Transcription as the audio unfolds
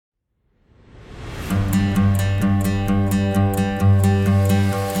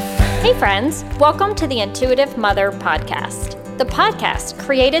friends. Welcome to the Intuitive Mother Podcast, the podcast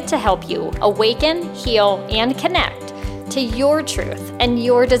created to help you awaken, heal, and connect to your truth and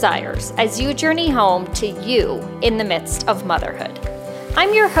your desires as you journey home to you in the midst of motherhood.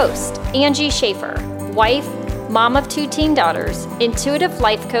 I'm your host, Angie Schaefer, wife, mom of 2 teen daughters, intuitive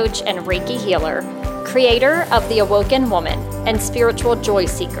life coach and Reiki healer, creator of The Awoken Woman, and spiritual joy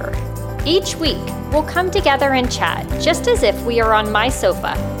seeker. Each week, we'll come together and chat just as if we are on my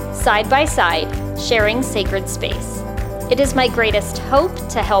sofa, side by side, sharing sacred space. It is my greatest hope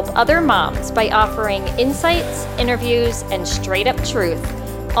to help other moms by offering insights, interviews, and straight up truth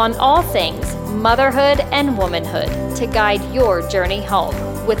on all things motherhood and womanhood to guide your journey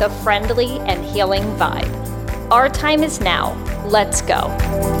home with a friendly and healing vibe. Our time is now. Let's go.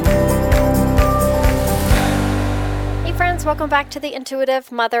 Friends, welcome back to the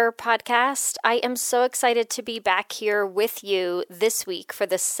Intuitive Mother Podcast. I am so excited to be back here with you this week for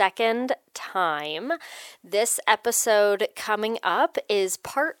the second time. This episode coming up is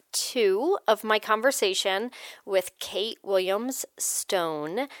part 2 of my conversation with Kate Williams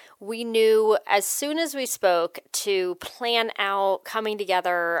Stone. We knew as soon as we spoke to plan out coming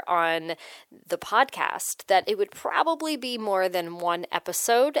together on the podcast that it would probably be more than one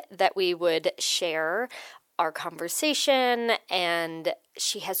episode that we would share our conversation, and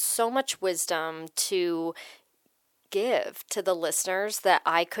she has so much wisdom to give to the listeners that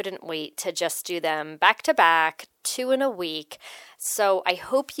I couldn't wait to just do them back to back, 2 in a week. So I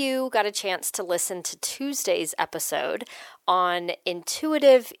hope you got a chance to listen to Tuesday's episode on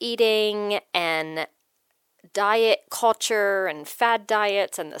intuitive eating and diet culture and fad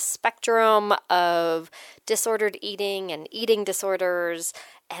diets and the spectrum of disordered eating and eating disorders,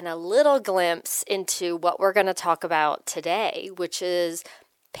 and a little glimpse into what we're going to talk about today, which is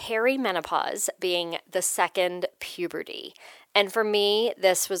perimenopause being the second puberty. And for me,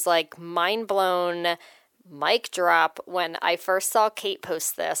 this was like mind blown, mic drop when I first saw Kate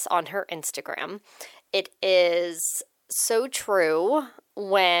post this on her Instagram. It is so true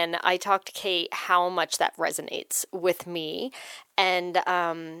when I talk to Kate how much that resonates with me. And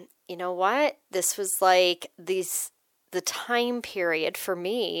you know what? This was like the time period for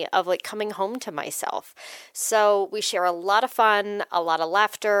me of like coming home to myself. So we share a lot of fun, a lot of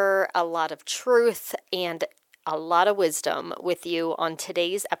laughter, a lot of truth, and a lot of wisdom with you on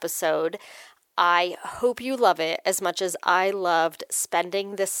today's episode. I hope you love it as much as I loved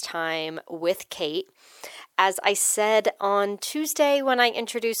spending this time with Kate. As I said on Tuesday when I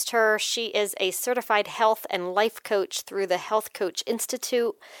introduced her, she is a certified health and life coach through the Health Coach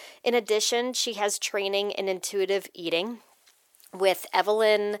Institute. In addition, she has training in intuitive eating with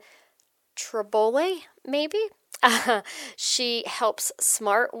Evelyn Tribole, maybe? She helps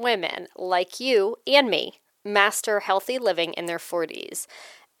smart women like you and me master healthy living in their 40s.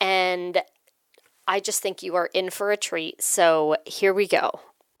 And I just think you are in for a treat. So here we go.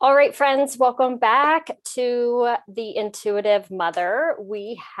 All right, friends, welcome back to the Intuitive Mother.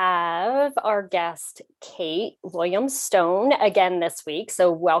 We have our guest, Kate Williams Stone, again this week.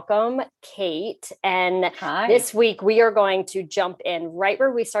 So welcome, Kate. And Hi. This week we are going to jump in right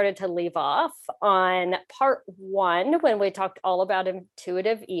where we started to leave off on part 1 when we talked all about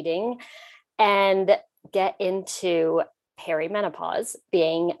intuitive eating and get into perimenopause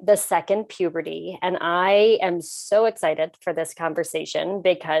being the second puberty. And I am so excited for this conversation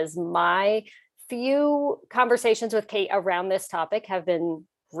because my few conversations with Kate around this topic have been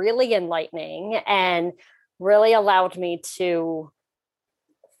really enlightening and really allowed me to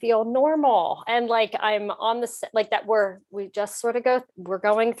feel normal. And like I'm on the, like that we just sort of we're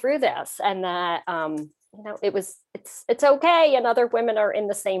going through this, and that, it's okay. And other women are in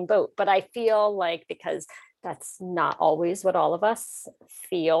the same boat, but I feel like because that's not always what all of us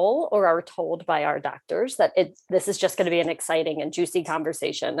feel or are told by our doctors, that this is just going to be an exciting and juicy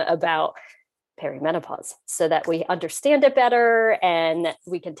conversation about perimenopause so that we understand it better and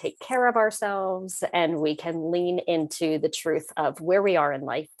we can take care of ourselves and we can lean into the truth of where we are in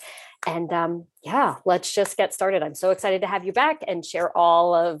life. And let's just get started. I'm so excited to have you back and share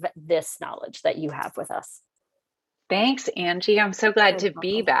all of this knowledge that you have with us. Thanks, Angie. I'm so glad to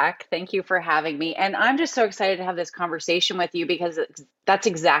be back. Thank you for having me. And I'm just so excited to have this conversation with you because that's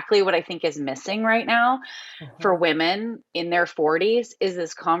exactly what I think is missing right now for women in their 40s is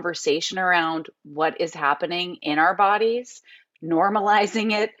this conversation around what is happening in our bodies,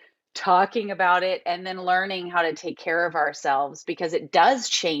 normalizing it, talking about it, and then learning how to take care of ourselves because it does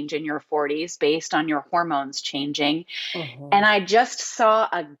change in your 40s based on your hormones changing. And I just saw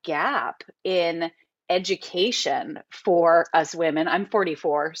a gap in education for us women. I'm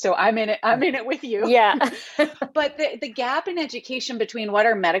 44, so I'm in it with you. Yeah. But the gap in education between what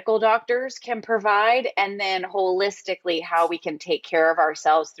our medical doctors can provide and then holistically how we can take care of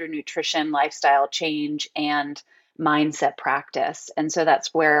ourselves through nutrition, lifestyle change, and mindset practice. And so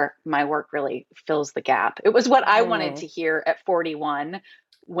that's where my work really fills the gap. It was what I wanted to hear at 41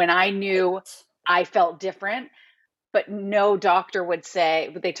 when I knew I felt different, but no doctor would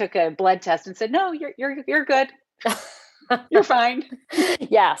say, they took a blood test and said, no, you're good. You're fine.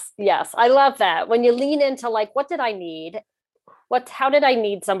 Yes. Yes. I love that. When you lean into like, what did I need? How did I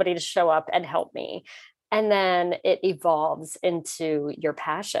need somebody to show up and help me? And then it evolves into your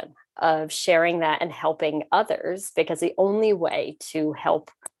passion of sharing that and helping others, because the only way to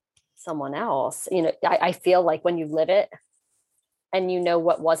help someone else, I feel like when you live it and you know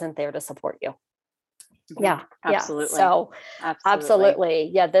what wasn't there to support you. Yeah. Absolutely. Yeah. So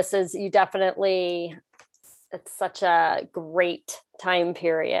absolutely. Yeah. It's such a great time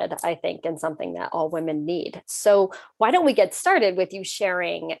period, I think, and something that all women need. So why don't we get started with you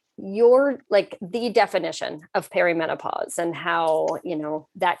sharing the definition of perimenopause and how,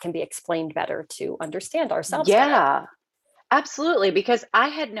 that can be explained better to understand ourselves better. Absolutely, because I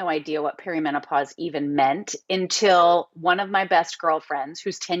had no idea what perimenopause even meant until one of my best girlfriends,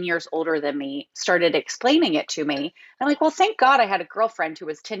 who's 10 years older than me, started explaining it to me. I'm like, well, thank God I had a girlfriend who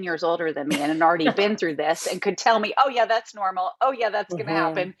was 10 years older than me and had already been through this and could tell me, oh, yeah, that's normal. Oh, yeah, that's going to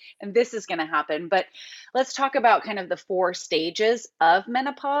happen. And this is going to happen. But let's talk about kind of the 4 stages of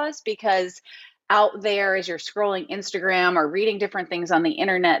menopause, because out there as you're scrolling Instagram or reading different things on the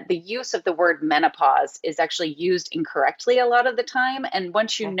internet, the use of the word menopause is actually used incorrectly a lot of the time. And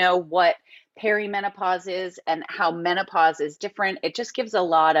once you know what perimenopause is and how menopause is different, it just gives a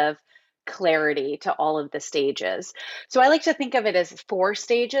lot of clarity to all of the stages. So I like to think of it as 4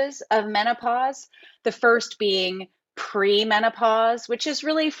 stages of menopause. The first being premenopause, which is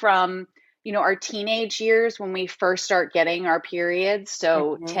really from our teenage years when we first start getting our periods.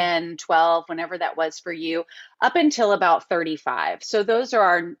 So 10, 12, whenever that was for you, up until about 35. So those are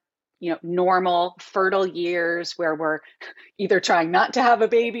our, normal fertile years where we're either trying not to have a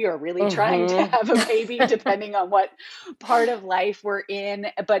baby or really trying to have a baby, depending on what part of life we're in.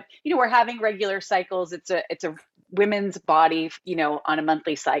 But, we're having regular cycles. It's a women's body, on a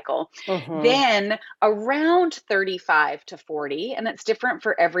monthly cycle. Then around 35 to 40, and it's different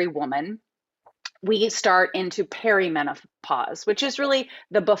for every woman, we start into perimenopause, which is really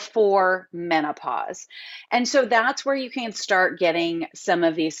the before menopause. And so that's where you can start getting some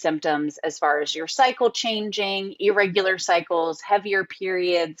of these symptoms as far as your cycle changing, irregular cycles, heavier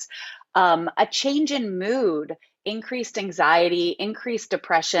periods, a change in mood, increased anxiety, increased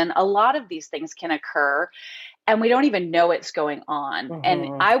depression. A lot of these things can occur, and we don't even know it's going on.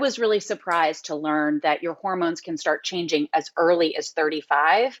 And I was really surprised to learn that your hormones can start changing as early as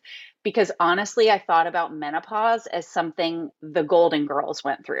 35, because honestly, I thought about menopause as something the Golden Girls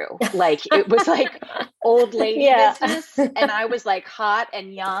went through. Like it was like old lady business. And I was like hot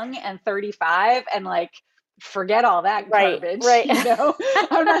and young and 35 and like, forget all that garbage. Right.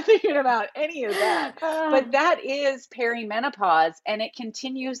 I'm not thinking about any of that. But that is perimenopause, and it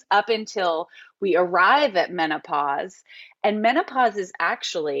continues up until we arrive at menopause. And menopause is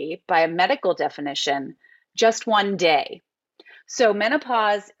actually, by a medical definition, just one day. So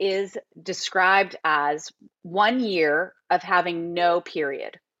menopause is described as 1 year of having no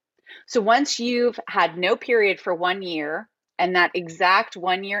period. So once you've had no period for 1 year, and that exact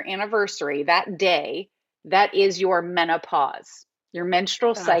 1 year anniversary, that day, that is your menopause. Your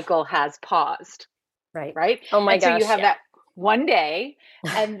menstrual cycle has paused. Right? Oh my gosh. So you have that one day,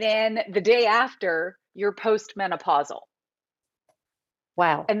 and then the day after, you're postmenopausal.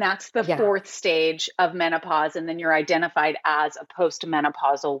 Wow. And that's the 4th stage of menopause. And then you're identified as a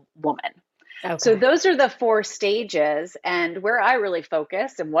postmenopausal woman. Okay. So those are the 4 stages. And where I really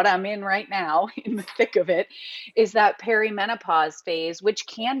focus and what I'm in right now in the thick of it is that perimenopause phase, which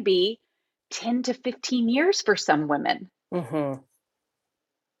can be 10 to 15 years for some women.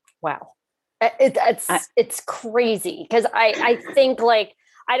 Wow. It's crazy, because I think, like,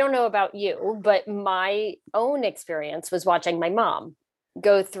 I don't know about you, but my own experience was watching my mom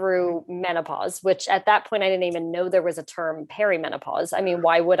go through menopause, which at that point I didn't even know there was a term perimenopause. I mean,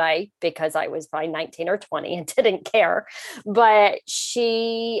 why would I? Because I was probably 19 or 20 and didn't care. But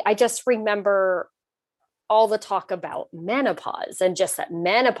I just remember all the talk about menopause, and just that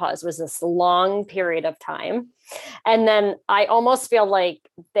menopause was this long period of time. And then I almost feel like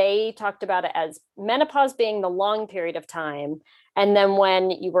they talked about it as menopause being the long period of time. And then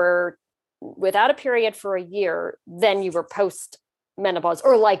when you were without a period for a year, then you were post menopause,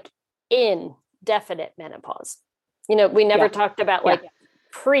 or like in definite menopause. We never talked about like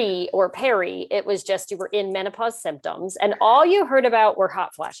pre or peri. It was just you were in menopause symptoms and all you heard about were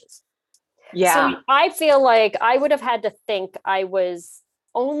hot flashes. Yeah. So I feel like I would have had to think I was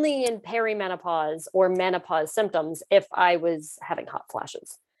only in perimenopause or menopause symptoms if I was having hot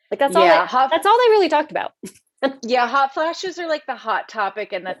flashes. Like that's all that's all they really talked about. Yeah, hot flashes are like the hot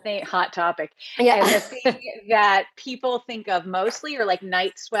topic and hot topic. Yeah. And the thing that people think of mostly are like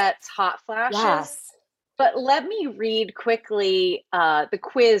night sweats, hot flashes. Yes. But let me read quickly the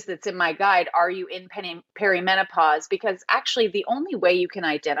quiz that's in my guide, Are You in Perimenopause? Because actually the only way you can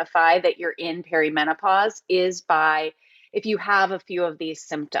identify that you're in perimenopause is by if you have a few of these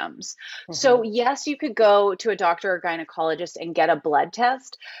symptoms. Mm-hmm. So yes, you could go to a doctor or gynecologist and get a blood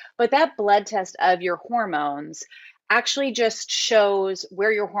test, but that blood test of your hormones actually just shows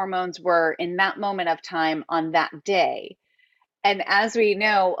where your hormones were in that moment of time on that day. And as we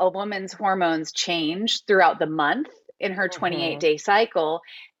know, a woman's hormones change throughout the month in her 28-day cycle.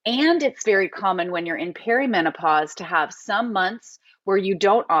 And it's very common when you're in perimenopause to have some months where you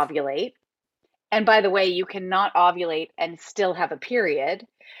don't ovulate. And by the way, you cannot ovulate and still have a period.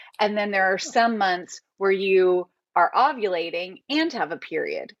 And then there are some months where you are ovulating and have a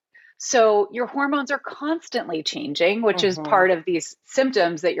period. So your hormones are constantly changing, which is part of these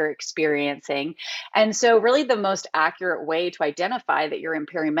symptoms that you're experiencing. And so really the most accurate way to identify that you're in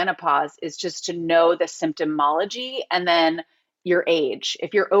perimenopause is just to know the symptomology and then your age.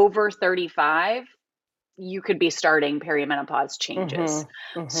 If you're over 35, you could be starting perimenopause changes.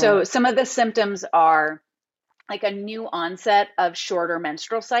 So some of the symptoms are like a new onset of shorter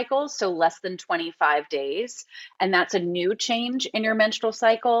menstrual cycles, so less than 25 days. And that's a new change in your menstrual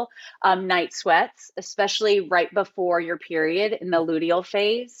cycle. Night sweats, especially right before your period in the luteal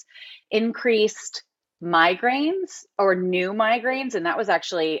phase. Increased migraines or new migraines. And that was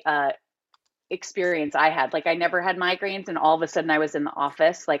actually experience I had. Like I never had migraines and all of a sudden I was in the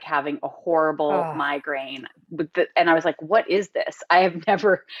office like having a horrible migraine and I was like, what is this? I have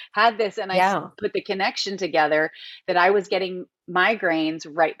never had this. And I put the connection together that I was getting migraines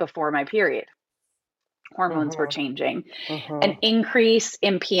right before my period. Hormones were changing. An increase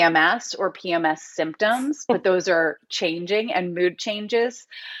in PMS or PMS symptoms, but those are changing, and mood changes,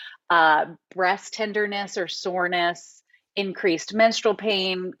 breast tenderness or soreness, increased menstrual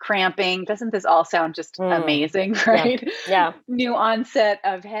pain, cramping. Doesn't this all sound just amazing, right? Yeah. New onset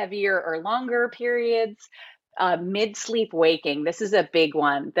of heavier or longer periods, mid-sleep waking. This is a big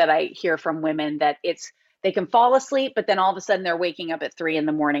one that I hear from women that they can fall asleep, but then all of a sudden they're waking up at 3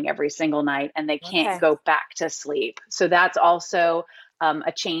 a.m. every single night and they can't go back to sleep. So that's also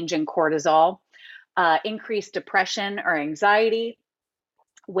a change in cortisol, increased depression or anxiety,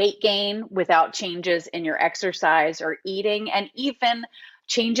 weight gain without changes in your exercise or eating, and even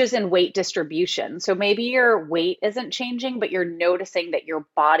changes in weight distribution. So maybe your weight isn't changing, but you're noticing that your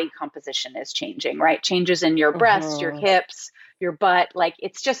body composition is changing, right? Changes in your breasts, your hips, your butt, like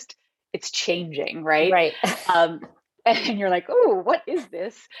it's changing, right? Right. And you're like, oh, what is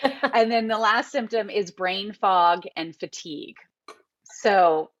this? And then the last symptom is brain fog and fatigue.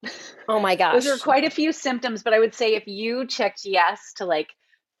 So, oh my gosh, those are quite a few symptoms, but I would say if you checked yes to like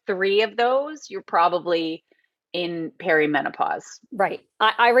 3 of those, you're probably in perimenopause. Right.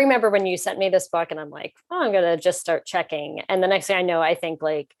 I remember when you sent me this book and I'm like, oh, I'm going to just start checking. And the next thing I know, I think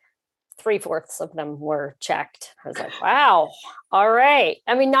like 3/4 of them were checked. I was like, wow. All right.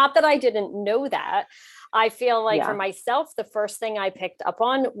 I mean, not that I didn't know that. I feel like for myself, the first thing I picked up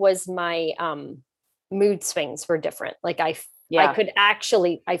on was my mood swings were different. Like I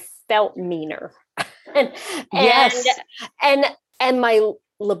felt meaner. and my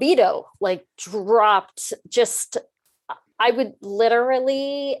libido like dropped. Just, I would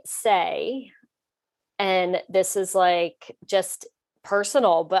literally say, and this is like just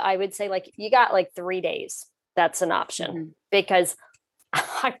personal, but I would say like, you got like 3 days. That's an option because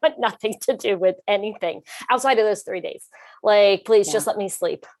I want nothing to do with anything outside of those 3 days. Like, please just let me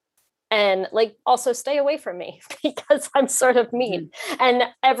sleep. And like, also stay away from me because I'm sort of mean and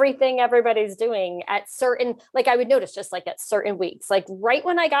everything everybody's doing at certain, like I would notice just like at certain weeks, like right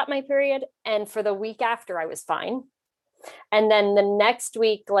when I got my period and for the week after I was fine. And then the next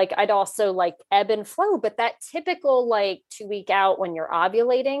week, like I'd also like ebb and flow, but that typical like 2 week out when you're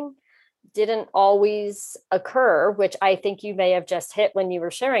ovulating didn't always occur, which I think you may have just hit when you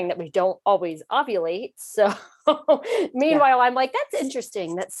were sharing that we don't always ovulate. So meanwhile, I'm like, that's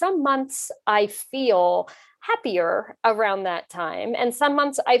interesting that some months I feel happier around that time. And some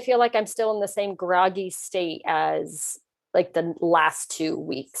months I feel like I'm still in the same groggy state as like the last 2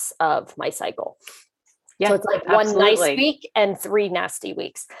 weeks of my cycle. Yeah, so it's like one nice week and 3 nasty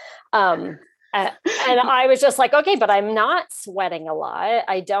weeks. And I was just like, okay, but I'm not sweating a lot.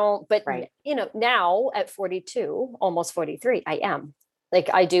 I don't, but Right. now at 42, almost 43, I am. Like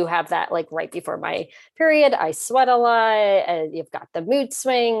I do have that like right before my period, I sweat a lot. And you've got the mood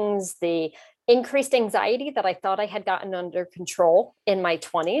swings, the increased anxiety that I thought I had gotten under control in my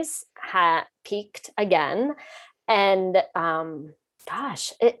 20s had peaked again. And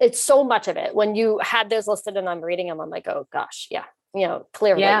gosh, it's so much of it. When you had those listed and I'm reading them, I'm like, oh gosh, yeah,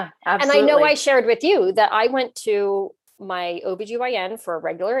 clearly. Yeah, And I know I absolutely. shared with you that I went to my OBGYN for a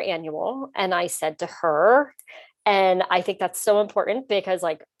regular annual and I said to her, and I think that's so important because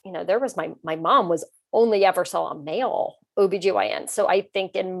like, there was my mom was only ever saw a male OBGYN. So I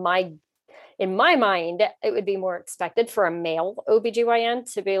think in my mind, it would be more expected for a male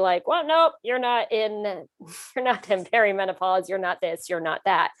OBGYN to be like, well, nope, you're not in perimenopause, you're not this, you're not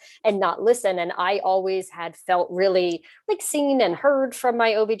that, and not listen. And I always had felt really like seen and heard from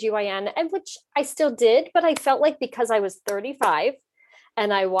my OBGYN, and which I still did, but I felt like because I was 35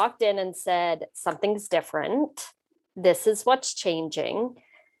 and I walked in and said, something's different. This is what's changing.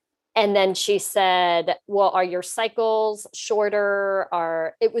 And then she said, well, are your cycles shorter?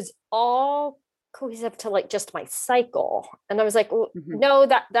 It was all cohesive to like just my cycle. And I was like, well, Mhm. no,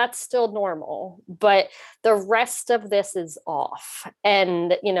 that's still normal, but the rest of this is off.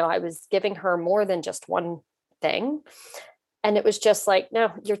 And, I was giving her more than just one thing. And it was just like,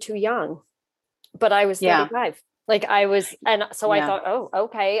 no, you're too young. But I was Yeah. 35. Like I was, and so I Yeah. thought, oh,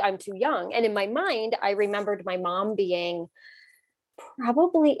 okay, I'm too young. And in my mind, I remembered my mom being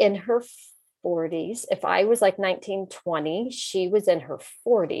probably in her 40s. If I was like 19, 20, she was in her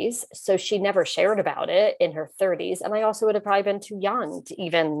 40s. So she never shared about it in her 30s. And I also would have probably been too young to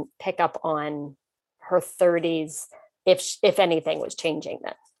even pick up on her 30s if anything was changing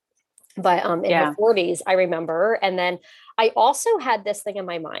then. But in her Yeah. 40s, I remember. And then I also had this thing in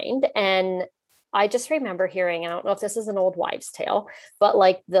my mind. And I just remember hearing, I don't know if this is an old wives' tale, but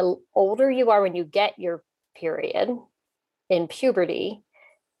like the older you are when you get your period in puberty,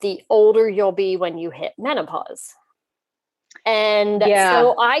 the older you'll be when you hit menopause. And Yeah.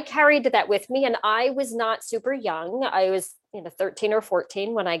 so I carried that with me, and I was not super young. I was, 13 or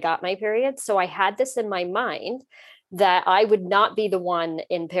 14 when I got my period. So I had this in my mind that I would not be the one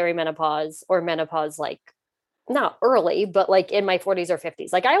in perimenopause or menopause, like not early, but like in my 40s or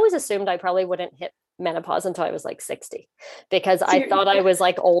 50s. Like I always assumed I probably wouldn't hit menopause until I was like 60 because So I thought I was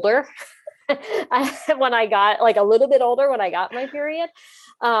like older when I got like a little bit older when I got my period.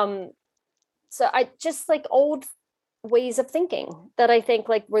 Um, so I just like old ways of thinking that I think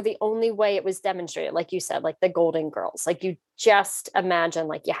like were the only way it was demonstrated. Like you said, like the Golden Girls, like you just imagine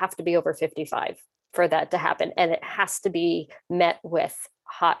like you have to be over 55 for that to happen. And it has to be met with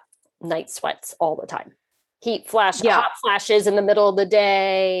hot night sweats all the time. yeah. Hot flashes in the middle of the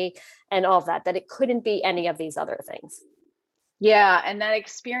day and all of that it couldn't be any of these other things. Yeah, and that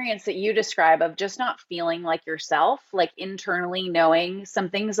experience that you describe of just not feeling like yourself, like internally knowing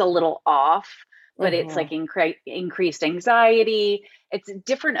something's a little off, but it's like Mm-hmm. increased anxiety. It's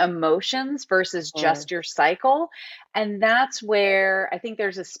different emotions versus Mm-hmm. just your cycle. And that's where I think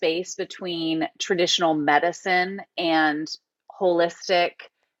there's a space between traditional medicine and holistic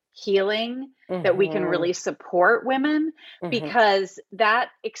healing that we can Mm-hmm. really support women, Mm-hmm. because that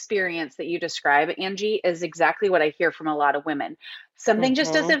experience that you describe, Angie, is exactly what I hear from a lot of women. Something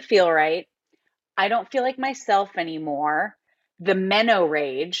just Mm-hmm. doesn't feel right. I don't feel like myself anymore. The meno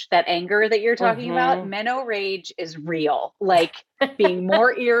rage, that anger that you're talking about, Mm-hmm. meno rage is real. Like being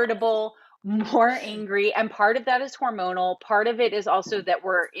more irritable, more angry. And part of that is hormonal. Part of it is also that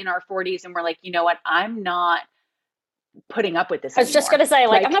we're in our 40s and we're like, you know what? I'm not putting up with this I was just anymore. gonna say,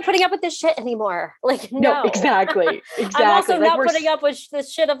 like, I'm Like, not putting up with this shit anymore. Like, no, no. exactly. I'm Exactly. also Like not we're putting up with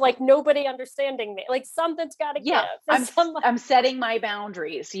this shit of like nobody understanding me. Like something's got to yeah, give. I'm setting my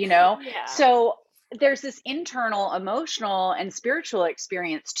boundaries, you know? Yeah. So there's this internal emotional and spiritual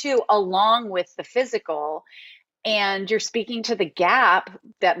experience too, along with the physical. And you're speaking to the gap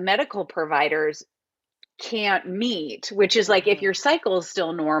that medical providers can't meet, which is like if Mhm. your cycle is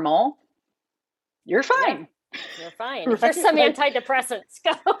still normal, you're Yeah, fine. you're fine. Here's Right? some Like, antidepressants.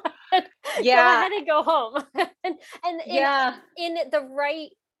 Ahead. Go yeah, ahead and go home. And yeah, in the right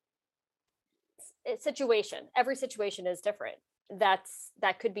situation, every situation is different. That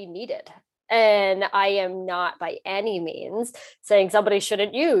could be needed. And I am not by any means saying somebody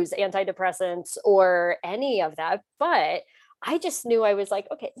shouldn't use antidepressants or any of that, but I just knew I was like,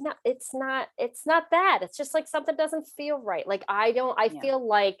 okay, no, it's not that. It's just like something doesn't feel right. Like I yeah, feel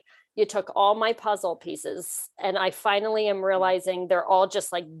like you took all my puzzle pieces and I finally am yeah. realizing they're all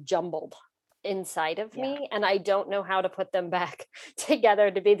just like jumbled. inside of Yeah. me, and I don't know how to put them back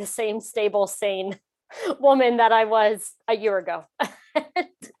together to be the same stable, sane woman that I was a year ago. And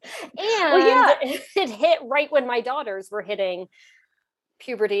Well, yeah. it hit right when my daughters were hitting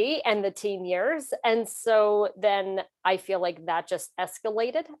puberty and the teen years. And so then I feel like that just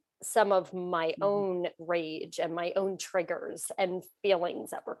escalated some of my Mhm. own rage and my own triggers and feelings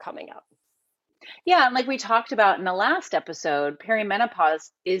that were coming up. Yeah, and like we talked about in the last episode,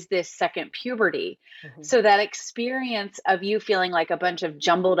 perimenopause is this second puberty. Mhm. So that experience of you feeling like a bunch of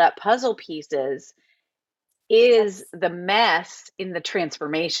jumbled up puzzle pieces is That's the mess in the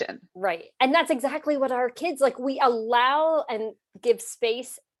transformation. right. And that's exactly what our kids like. We allow and give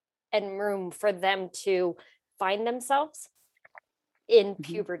space and room for them to find themselves in Mhm.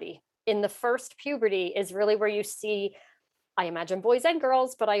 puberty. In the first puberty is really where you see, I imagine boys and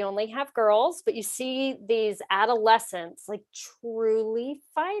girls, but I only have girls, but you see these adolescents like truly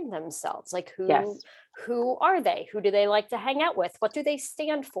find themselves. Like Yes. who are they? Who do they like to hang out with? What do they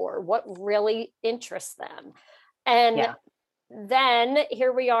stand for? What really interests them? And Yeah. then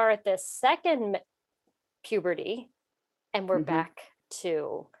here we are at this second puberty, and we're Hmm. back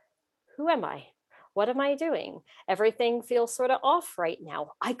to who am I? What am I doing? Everything feels sort of off right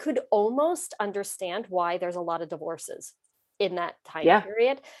now. I could almost understand why there's a lot of divorces in that time Yeah.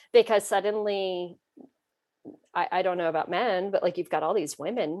 period, because suddenly, I don't know about men, but like you've got all these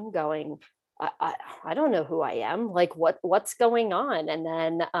women going, I don't know who I am. Like what's going on? And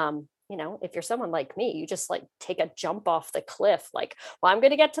then if you're someone like me, you just like take a jump off the cliff, like, well, I'm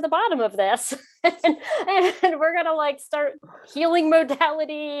gonna get to the bottom of this. and we're gonna like start healing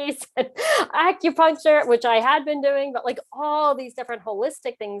modalities and acupuncture, which I had been doing, but like all these different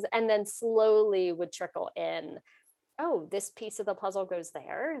holistic things, and then slowly would trickle in, oh, this piece of the puzzle goes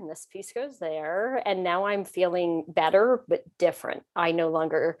there and this piece goes there. And now I'm feeling better, but different. I no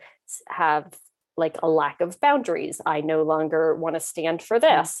longer have like a lack of boundaries. I no longer want to stand for Mhm.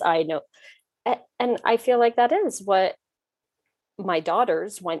 this. I know. And I feel like that is what my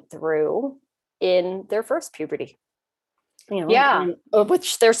daughters went through in their first puberty. Yeah.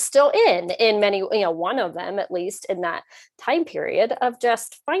 Which they're still in many, one of them at least in that time period of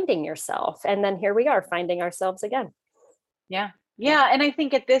just finding yourself. And then here we are finding ourselves again. Yeah. Yeah. Yeah. And I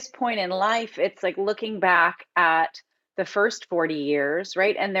think at this point in life, it's like looking back at the first 40 years,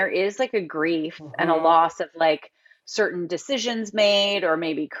 right? And there is like a grief and a Mhm. loss of like certain decisions made, or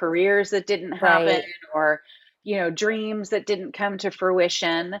maybe careers that didn't happen, Right. or, dreams that didn't come to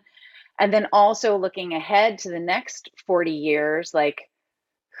fruition. And then also looking ahead to the next 40 years, like,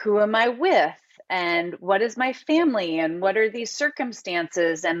 who am I with? And what is my family? And what are these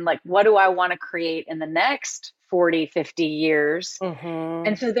circumstances? And like, what do I want to create in the next 40, 50 years? And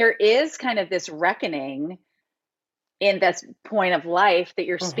Mhm. so there is kind of this reckoning in this point of life that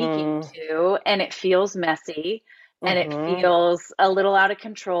you're speaking Mhm. to, and it feels messy and it Mhm. feels a little out of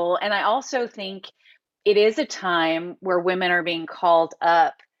control. And I also think it is a time where women are being called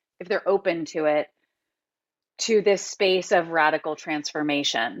up, if they're open to it, to this space of radical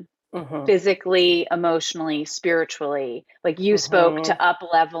transformation, Mhm. physically, emotionally, spiritually. Like you spoke Mhm. to up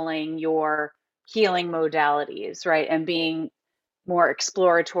leveling your healing modalities, right? And being more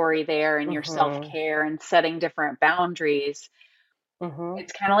exploratory there in your self Mhm. care and setting different boundaries. Mhm.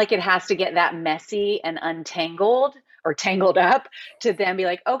 It's kind of like it has to get that messy and untangled or tangled up to then be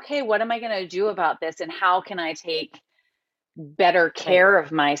like, okay, what am I going to do about this? And how can I take better Right. care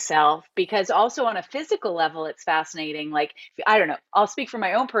of myself? Because also on a physical level, it's fascinating. Like, I don't know, I'll speak from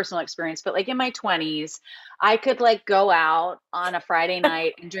my own personal experience, but like in my 20s, I could like go out on a Friday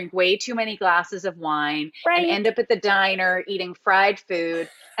night and drink way too many glasses of wine and Right. end up at the diner eating fried food.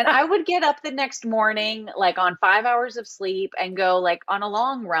 And I would get up the next morning, like on 5 hours of sleep, and go like on a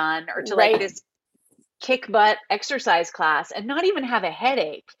long run or to like Right. this kick butt exercise class and not even have a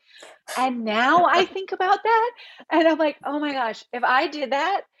headache. And now I think about that and I'm like, oh my gosh, if I did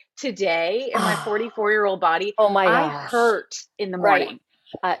that today in my Oh, 44-year-old body, oh my I gosh. hurt in the Right. morning.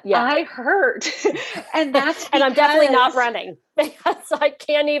 Yeah. I hurt. And that's And I'm definitely not because, running because I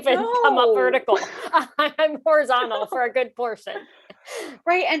can't even come up no, vertical. I'm horizontal for a good portion.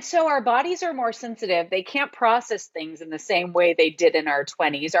 right. And so our bodies are more sensitive. They can't process things in the same way they did in our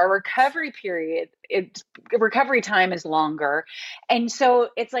 20s. Our recovery period, recovery time is longer. And so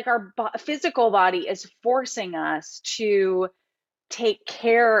it's like our physical body is forcing us to take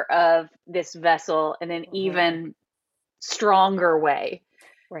care of this vessel in an Mhm. even stronger way.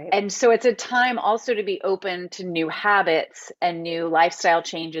 Right. And so it's a time also to be open to new habits and new lifestyle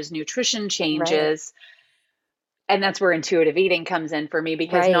changes, nutrition Right. changes. And that's where intuitive eating comes in for me,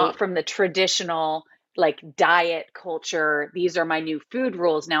 because not Right. from the traditional like diet culture. These are my new food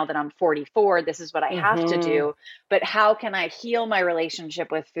rules now that I'm 44. This is what I have to Mm-hmm. do. But how can I heal my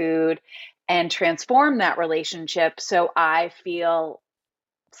relationship with food and transform that relationship so I feel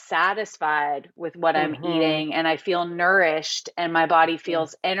satisfied with what I'm Mm-hmm. eating and I feel nourished and my body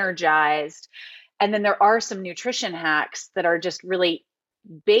feels energized. And then there are some nutrition hacks that are just really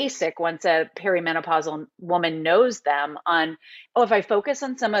basic once a perimenopausal woman knows them on, oh, if I focus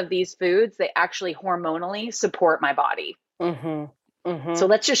on some of these foods, they actually hormonally support my body. Mm-hmm. So Mm-hmm.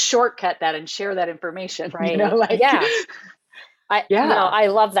 let's just shortcut that and share that information, Right. like, Yeah. yeah. I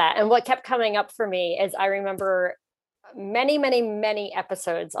love that. And what kept coming up for me is I remember many, many, many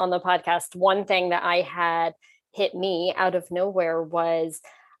episodes on the podcast. One thing that I had hit me out of nowhere was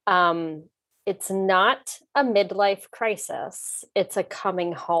um, it's not a midlife crisis, it's a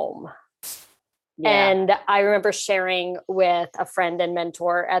coming home. Yeah. And I remember sharing with a friend and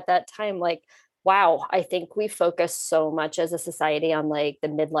mentor at that time, like, wow, I think we focus so much as a society on like the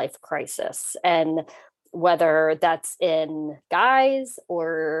midlife crisis, and whether that's in guys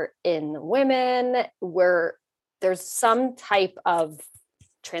or in women, where there's some type of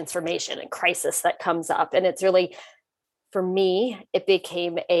transformation and crisis that comes up. And it's really, for me, it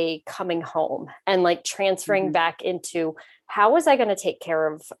became a coming home and like transferring Mm-hmm. back into how was I going to take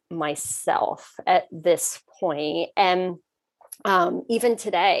care of myself at this point? And even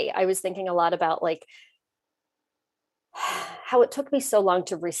today, I was thinking a lot about like how it took me so long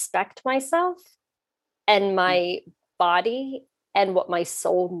to respect myself and my body and what my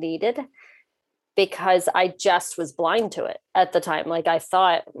soul needed, because I just was blind to it at the time. Like I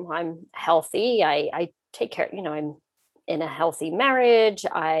thought, well, I'm healthy. I take care, I'm in a healthy marriage.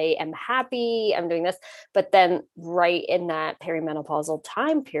 I am happy. I'm doing this. But then right in that perimenopausal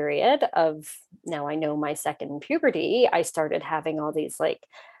time period of, now I know my second puberty, I started having all these like,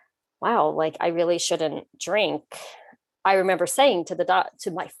 wow, like I really shouldn't drink. I remember saying to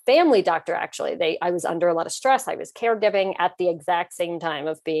to my family doctor, actually, I was under a lot of stress. I was caregiving at the exact same time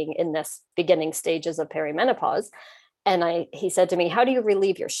of being in this beginning stages of perimenopause. And he said to me, "How do you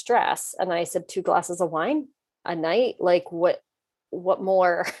relieve your stress?" And I said, 2 glasses of wine a night. Like, what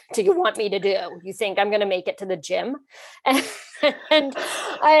more do you want me to do? You think I'm going to make it to the gym? And, and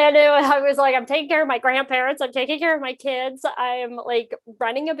I was like, I'm taking care of my grandparents. I'm taking care of my kids. I'm like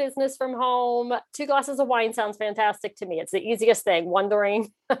running a business from home. 2 glasses of wine sounds fantastic to me. It's the easiest thing, one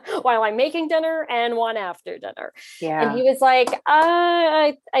during while I'm making dinner and one after dinner. And Yeah. he was like,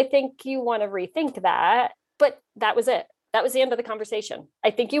 I think you want to rethink that. But that was it. That was the end of the conversation. I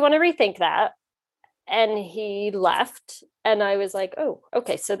think you want to rethink that. And he left. And I was like, oh,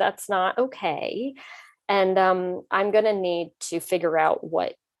 okay. So that's not okay. And I'm going to need to figure out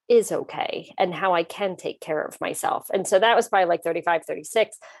what is okay and how I can take care of myself. And so that was by like 35,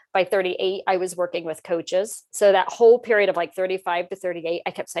 36. By 38, I was working with coaches. So that whole period of like 35 to 38,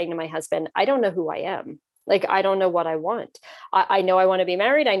 I kept saying to my husband, I don't know who I am. Like, I don't know what I want. I know I want to be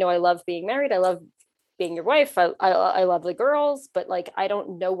married. I know I love being married. I love being your wife. I love the girls, but like, I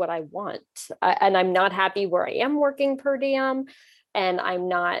don't know what I want. And I'm not happy where I am working per diem. And I'm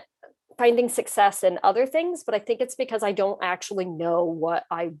not finding success in other things, but I think it's because I don't actually know what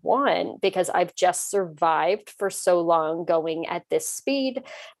I want, because I've just survived for so long going at this speed,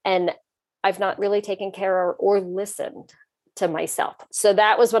 and I've not really taken care or listened to myself. So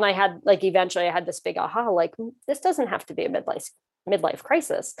that was when I had like, eventually I had this big aha, like, this doesn't have to be a midlife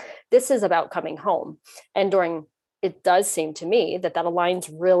crisis. This is about coming home. And during, it does seem to me that aligns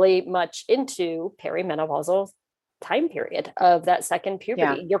really much into perimenopausal time period of that second Yeah.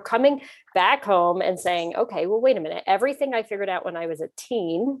 puberty. You're coming back home and saying, okay, well, wait a minute. Everything I figured out when I was a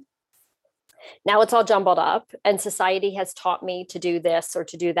teen, now it's all jumbled up, and society has taught me to do this or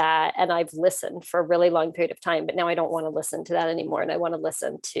to do that. And I've listened for a really long period of time, but now I don't want to listen to that anymore. And I want to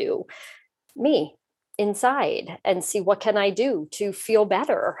listen to me inside and see what can I do to feel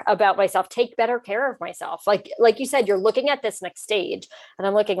better about myself, take better care of myself. Like you said, you're looking at this next stage, and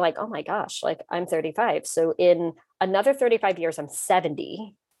I'm looking like, oh my gosh, like I'm 35. So in another 35 years, I'm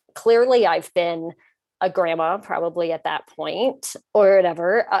 70. Clearly I've been a grandma probably at that point or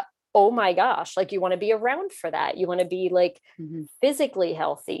whatever. Oh my gosh, like you want to be around for that. You want to be like Mm-hmm. physically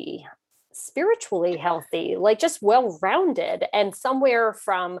healthy, spiritually healthy, like just well-rounded. And somewhere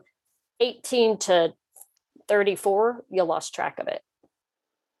from 18 to 34, you lost track of it.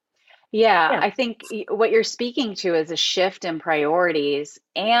 Yeah, Yeah. I think what you're speaking to is a shift in priorities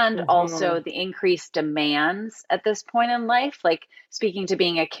and also Mm-hmm. the increased demands at this point in life, like speaking to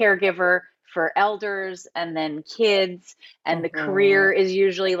being a caregiver for elders and then kids, and the Mm-hmm. career is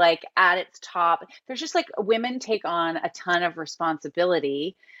usually like at its top. There's just like women take on a ton of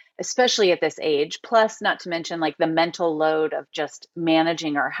responsibility, especially at this age, plus not to mention like the mental load of just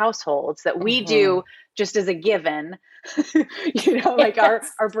managing our households that we do just as a given. Like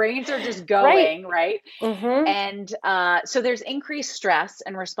Yes. our brains are just Right. going, right? Mm-hmm. And so there's increased stress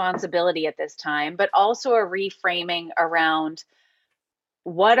and responsibility at this time, but also a reframing around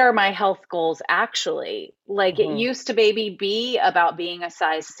what are my health goals actually? Like it Mm-hmm. used to maybe be about being a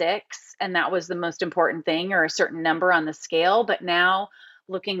size 6, and that was the most important thing, or a certain number on the scale. But now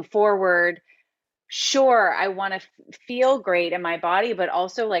looking forward, sure, I want to feel great in my body, but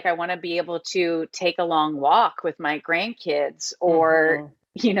also like I want to be able to take a long walk with my grandkids, or,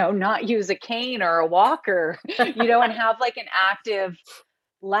 Mm-hmm. not use a cane or a walker, and have like an active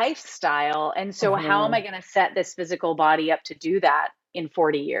lifestyle. And so, how am Mm-hmm. I going to set this physical body up to do that in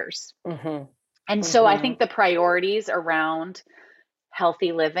 40 years? Mm-hmm. And so, I Mm-hmm. think the priorities around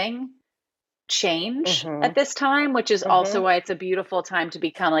healthy living change Mm-hmm. at this time, which is also Mm-hmm. why it's a beautiful time to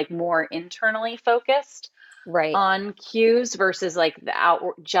become like more internally focused Right. on cues versus like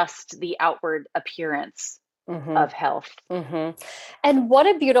just the outward appearance Mm-hmm. of health. Mm-hmm. And what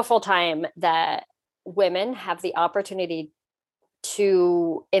a beautiful time that women have the opportunity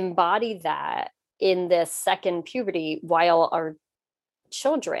to embody that in this second puberty while our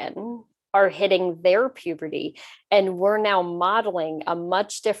children are hitting their puberty. And we're now modeling a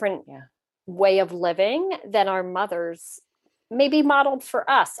much different Yeah. way of living than our mothers maybe modeled for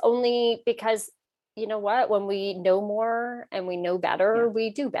us, only because you know what, when we know more and we know better, Yeah. we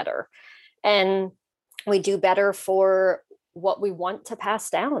do better, and we do better for what we want to pass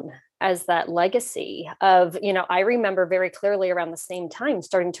down as that legacy of, I remember very clearly around the same time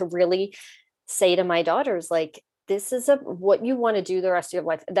starting to really say to my daughters, like, this is what you want to do the rest of your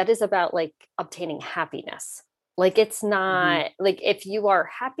life. That is about like obtaining happiness. Like, it's Mm-hmm. not like if you are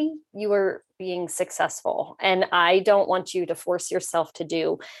happy, you are being successful. And I don't want you to force yourself to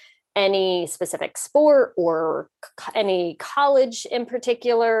do any specific sport or any college in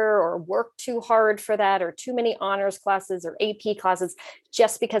particular, or work too hard for that, or too many honors classes or AP classes,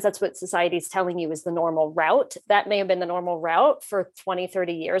 just because that's what society's telling you is the normal route. That may have been the normal route for 20,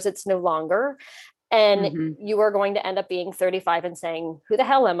 30 years. It's no longer. And Mm-hmm. you are going to end up being 35 and saying, who the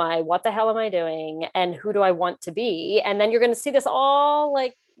hell am I? What the hell am I doing? And who do I want to be? And then you're going to see this all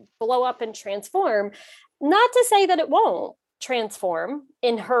like blow up and transform. Not to say that it won't transform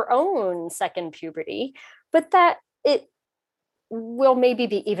in her own second puberty, but that it will maybe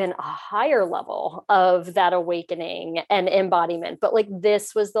be even a higher level of that awakening and embodiment. But like,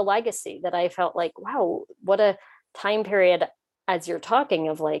 this was the legacy that I felt like, wow, what a time period, as you're talking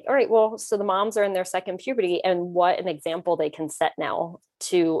of like, all right, well, so the moms are in their second puberty, and what an example they can set now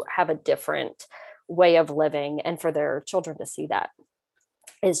to have a different way of living, and for their children to see that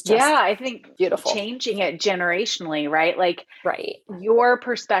is Yeah, just I think beautiful. changing it generationally, right? Like Right. your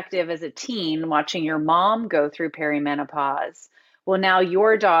perspective as a teen watching your mom go through perimenopause. Well, now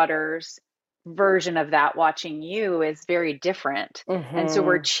your daughter's version of that watching you is very different. And so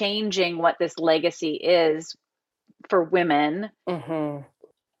we're Mm-hmm. changing what this legacy is for women, Mm-hmm.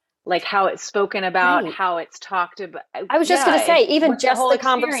 like how it's spoken about, Right. how it's talked about. I was just going Yeah, to say, it's even what their just whole the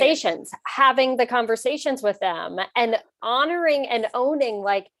experience. conversations, having the conversations with them and honoring and owning,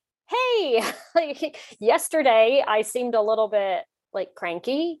 like, hey, like, yesterday I seemed a little bit like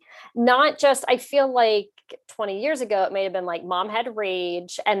cranky. Not just, I feel like 20 years ago, it may have been like mom had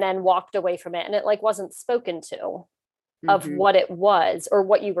rage and then walked away from it. And it like wasn't spoken to of Hmm. what it was or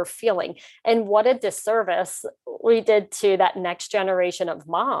what you were feeling. And what a disservice we did to that next generation of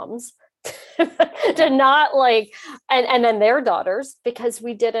moms to Yeah. not like, and then their daughters, because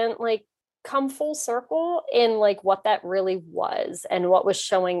we didn't like come full circle in like what that really was and what was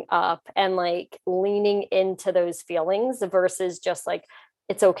showing up, and like leaning into those feelings versus just like,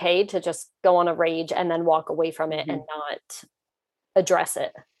 it's okay to just go on a rage and then walk away from it and Hmm. not address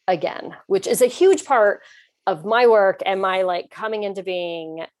it again, which is a huge part of my work and my like coming into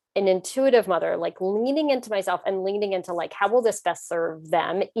being an intuitive mother, like leaning into myself and leaning into like, how will this best serve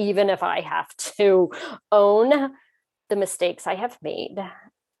them, even if I have to own the mistakes I have made.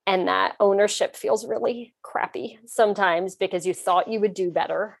 And that ownership feels really crappy sometimes because you thought you would do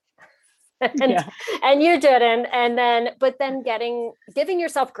better and Yeah. and you didn't. And then, but then giving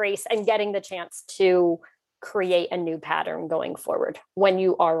yourself grace and getting the chance to create a new pattern going forward when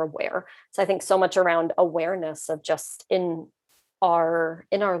you are aware. So I think so much around awareness of just in our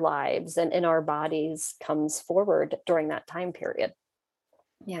lives and in our bodies comes forward during that time period.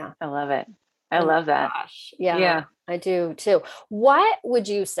 Yeah. I love it. I Oh my love that. gosh. Yeah, Yeah. I do too. What would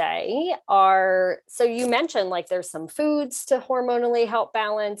you say are, so you mentioned like there's some foods to hormonally help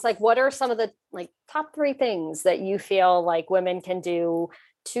balance. Like, what are some of the like top three things that you feel like women can do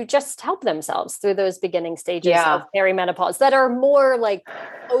to just help themselves through those beginning stages of Yeah. perimenopause that are more like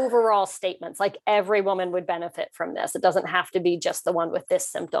overall statements, like every woman would benefit from this. It doesn't have to be just the one with this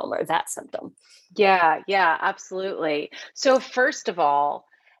symptom or that symptom. Yeah, yeah, absolutely. So first of all,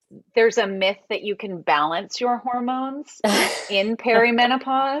 there's a myth that you can balance your hormones in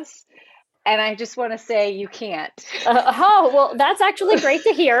perimenopause, and I just want to say you can't. Oh, well, that's actually great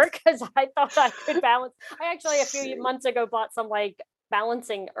to hear because I thought I could balance. I actually, a few months ago, bought some like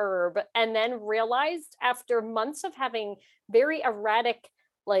balancing herb and then realized after months of having very erratic,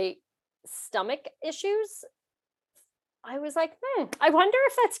 like stomach issues, I was like, I wonder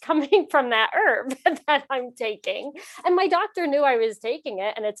if that's coming from that herb that I'm taking. And my doctor knew I was taking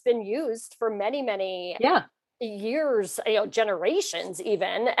it, and it's been used for many, many Yeah. years, generations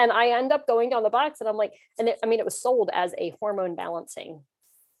even. And I end up going down the box and I'm like, I mean, it was sold as a hormone balancing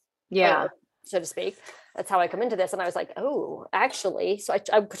Yeah. herb, so to speak. That's how I come into this. And I was like, oh, actually. So I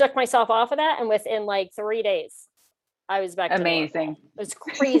took myself off of that. And within like 3 days, I was back to normal. Amazing. It was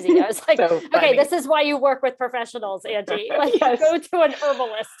crazy. I was like, So okay, funny. this is why you work with professionals, Angie. Like, Yes. go to an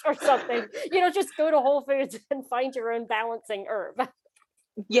herbalist or something. Just go to Whole Foods and find your own balancing herb.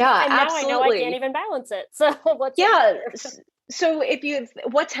 Yeah, And now I know I can't absolutely. even balance it. So what's it Yeah. matter? So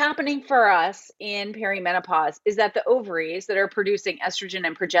what's happening for us in perimenopause is that the ovaries that are producing estrogen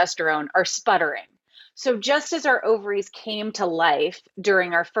and progesterone are sputtering. So just as our ovaries came to life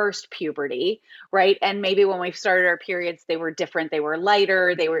during our first puberty, right? And maybe when we started our periods, they were different. They were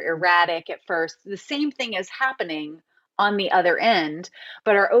lighter, they were erratic at first. The same thing is happening on the other end,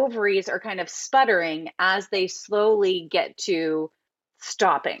 but our ovaries are kind of sputtering as they slowly get to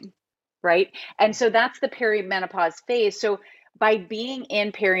stopping, right? And so that's the perimenopause phase. So by being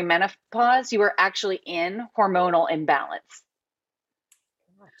in perimenopause, you are actually in hormonal imbalance.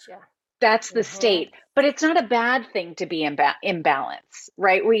 Gotcha. That's the Mm-hmm. state, but it's not a bad thing to be in imbalance,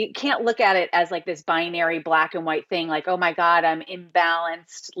 right? We can't look at it as like this binary black and white thing, like, oh my God, I'm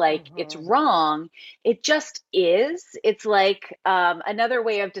imbalanced, like it's Mm-hmm. wrong. It just is. It's like another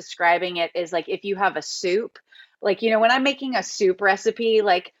way of describing it is like if you have a soup, like, when I'm making a soup recipe,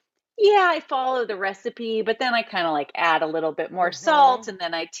 like, yeah, I follow the recipe, but then I kind of like add a little bit more salt Mm-hmm. and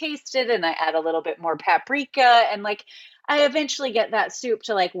then I taste it and I add a little bit more paprika and like I eventually get that soup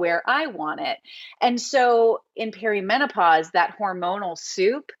to like where I want it. And so in perimenopause, that hormonal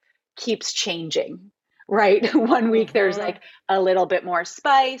soup keeps changing, right? One week there's Mm-hmm. like a little bit more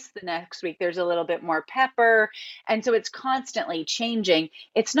spice, the next week there's a little bit more pepper. And so it's constantly changing.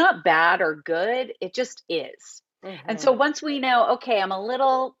 It's not bad or good, it just is. And so Mm-hmm. once we know, okay, I'm a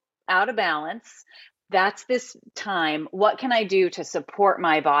little out of balance, that's this time. What can I do to support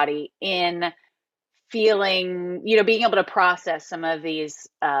my body in feeling, being able to process some of these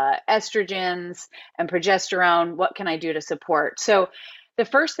estrogens and progesterone? What can I do to support? So, the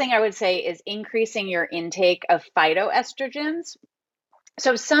first thing I would say is increasing your intake of phytoestrogens.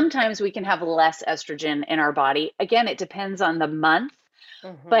 So, sometimes we can have less estrogen in our body. Again, it depends on the month.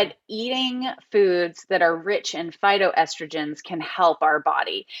 Mm-hmm. But eating foods that are rich in phytoestrogens can help our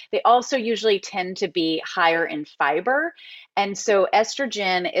body. They also usually tend to be higher in fiber. And so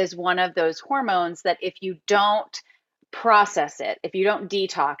estrogen is one of those hormones that if you don't process it, if you don't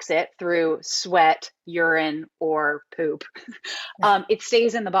detox it through sweat, urine, or poop, it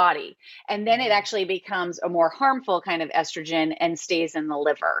stays in the body. And then it actually becomes a more harmful kind of estrogen and stays in the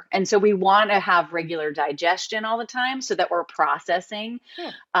liver. And so we want to have regular digestion all the time so that we're processing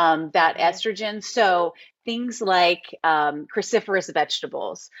that Mm-hmm. estrogen. So things like cruciferous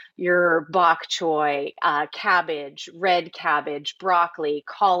vegetables, your bok choy, cabbage, red cabbage, broccoli,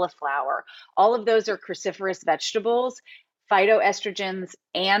 cauliflower, all of those are cruciferous vegetables, phytoestrogens,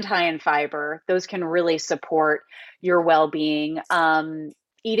 and high in fiber. Those can really support your well being.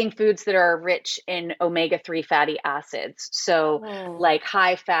 Eating foods that are rich in omega-3 fatty acids. So, Mm. like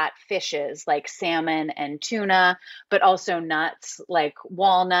high fat fishes like salmon and tuna, but also nuts like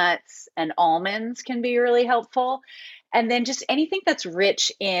walnuts and almonds can be really helpful. And then just anything that's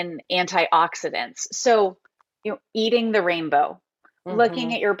rich in antioxidants. So, eating the rainbow, looking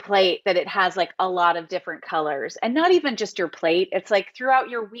Mm-hmm. at your plate that it has like a lot of different colors, and not even just your plate, it's like throughout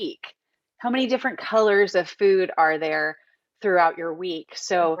your week. How many different colors of food are there throughout your week?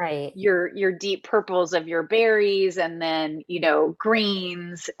 So Right. your deep purples of your berries, and then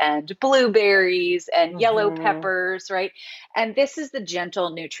greens and blueberries and yellow Mm-hmm. peppers, right? And this is the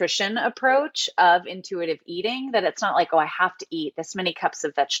gentle nutrition approach of intuitive eating, that it's not like, oh, I have to eat this many cups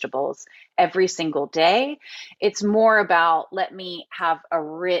of vegetables every single day. It's more about, let me have a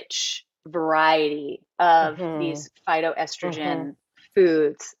rich variety of Mm-hmm. these Mm-hmm. phytoestrogen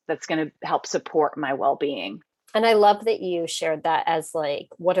foods that's going to help support my well-being. And I love that you shared that as like,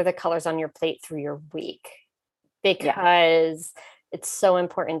 what are the colors on your plate through your week? Yeah. Because it's so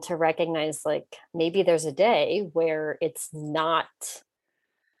important to recognize like maybe there's a day where it's not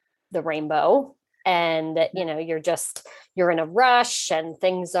the rainbow and you're in a rush and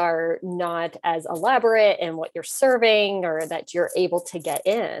things are not as elaborate in what you're serving or that you're able to get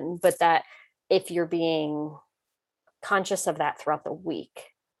in, but that if you're being conscious of that throughout the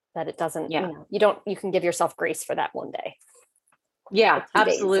week, that it doesn't, Yeah. you can give yourself grace for that one day or Yeah, 2 days or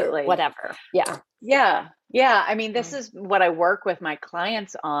absolutely. whatever. Yeah. Yeah. Yeah. I mean, this is what I work with my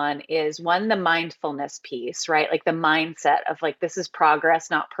clients on is one, the mindfulness piece, right? Like the mindset of like, this is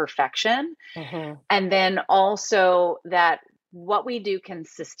progress, not perfection. Mm-hmm. And then also that what we do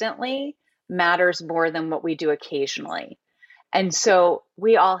consistently matters more than what we do occasionally. And so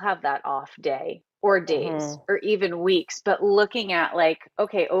we all have that off day or days Mm-hmm. or even weeks, but looking at like,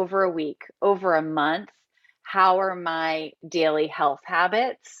 okay, over a week, over a month, how are my daily health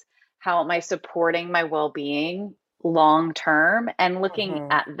habits? How am I supporting my well being long term? And looking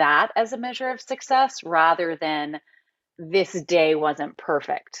Mm-hmm. at that as a measure of success rather than this day wasn't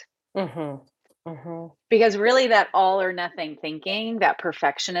perfect. Mm-hmm. Mm-hmm. Because really, that all or nothing thinking, that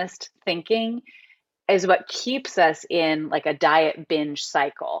perfectionist thinking, is what keeps us in like a diet binge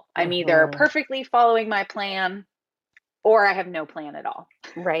cycle. I'm either Mm-hmm. perfectly following my plan or I have no plan at all.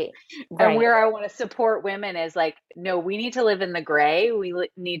 Right. And Right. where I want to support women is like, no, we need to live in the gray. We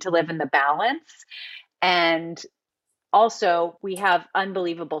need to live in the balance. And also, we have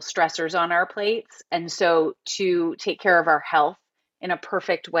unbelievable stressors on our plates. And so to take care of our health in a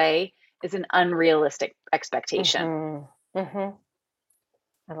perfect way is an unrealistic expectation. Mm-hmm.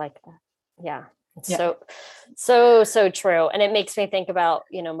 Mm-hmm. I like that. Yeah. It's Yeah. so true. And it makes me think about,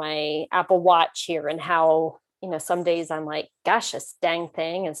 my Apple Watch here and how, some days I'm like, gosh, this dang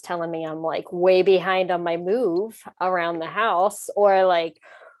thing is telling me I'm like way behind on my move around the house or like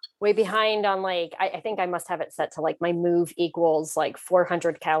way behind on like, I think I must have it set to like my move equals like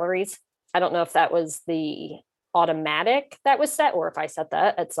 400 calories. I don't know if that was the automatic that was set or if I set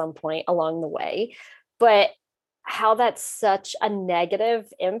that at some point along the way. But how that's such a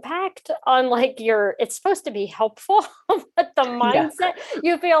negative impact on like it's supposed to be helpful, but the Yeah. mindset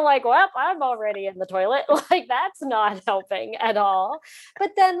you feel like, well, I'm already in the toilet. Like that's not helping at all.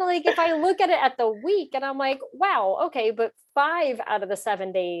 But then like if I look at it at the week and I'm like, wow, okay, but 5 out of the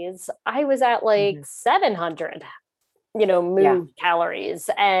 7 days I was at like Mhm. 700 Yeah. move calories.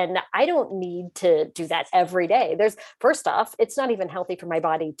 And I don't need to do that every day. There's first off, it's not even healthy for my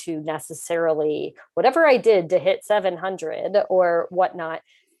body to necessarily, whatever I did to hit 700 or whatnot,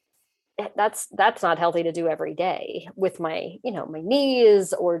 that's not healthy to do every day with my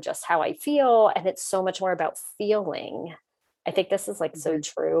knees or just how I feel. And it's so much more about feeling. I think this is like so Mhm.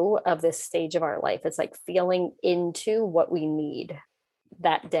 true of this stage of our life. It's like feeling into what we need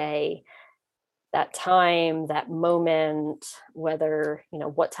that day, that time, that moment, whether,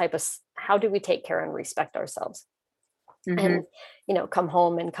 what type of, how do we take care and respect ourselves? And, Mhm. come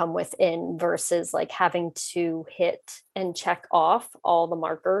home and come within versus like having to hit and check off all the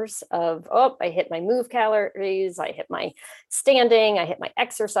markers of, oh, I hit my move calories, I hit my standing, I hit my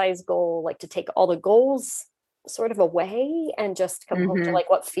exercise goal, like to take all the goals sort of away and just come home to Mhm. like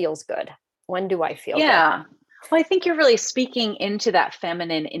what feels good. When do I feel good? Yeah. Well, I think you're really speaking into that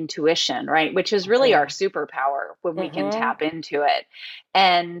feminine intuition, right? Which is really our Mm-hmm. superpower when we can Mm-hmm. tap into it.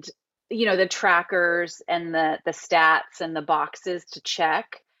 And the trackers and the stats and the boxes to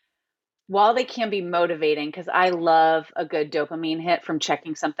check, while they can be motivating, because I love a good dopamine hit from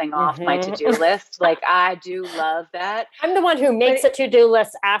checking something off my to-do Mm-hmm. list. Like I do love that. I'm the one who But makes a to-do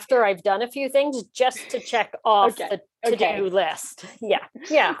list after I've done a few things just to check off okay. the to-do Okay. list. Yeah.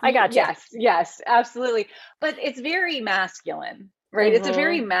 Yeah, I got you. Yes, yes, absolutely. But it's very masculine, right? It's a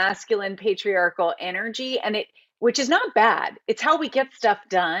very Mm-hmm. masculine patriarchal energy and which is not bad. It's how we get stuff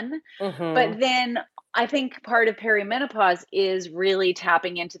done. Mm-hmm. But then I think part of perimenopause is really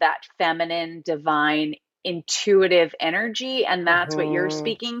tapping into that feminine, divine, intuitive energy. And that's what you're Mm-hmm.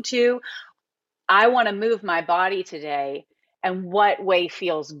 speaking to. I want to move my body today. And what way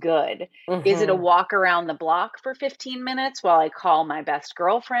feels good? Is it a Mm-hmm. walk around the block for 15 minutes while I call my best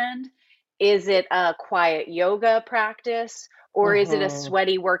girlfriend? Is it a quiet yoga practice? Or is it a Mm-hmm.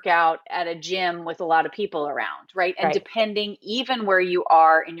 sweaty workout at a gym with a lot of people around, right? And Right. depending even where you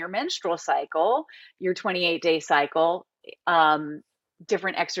are in your menstrual cycle, your 28-day cycle, um,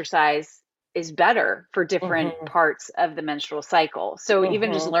 different exercise is better for different Mm-hmm. parts of the menstrual cycle. So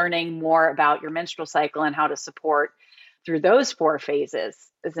even just Mm-hmm. learning more about your menstrual cycle and how to support through those 4 phases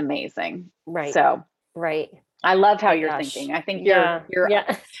is amazing. Right. So, Right. I love how My you're gosh. thinking. I think Yeah.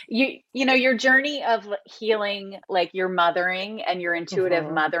 Yeah. your journey of healing, like your mothering and your intuitive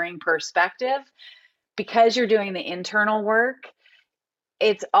hmm mothering perspective, because you're doing the internal work,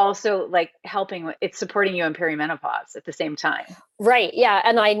 it's also like it's supporting you in perimenopause at the same time. Right. Yeah.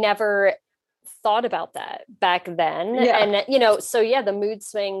 And I never thought about that back then. Yeah. And, so yeah, the mood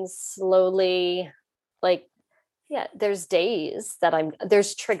swings slowly, like, yeah, there's days that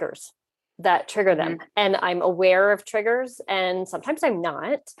there's triggers that trigger them. hmm And I'm aware of triggers and sometimes I'm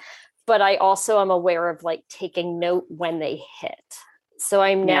not, but I also am aware of like taking note when they hit. So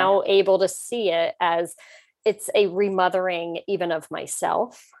I'm Yeah. now able to see it as it's a remothering even of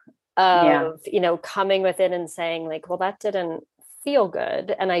myself, Yeah. of, coming within and saying like, well, that didn't feel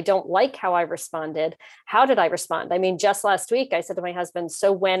good. And I don't like how I responded. How did I respond? I mean, just last week, I said to my husband,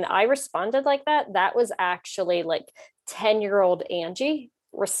 so when I responded like that, that was actually like 10-year-old Angie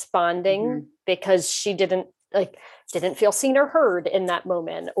responding hmm because she didn't feel seen or heard in that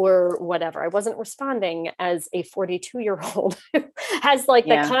moment or whatever. I wasn't responding as a 42-year-old who has like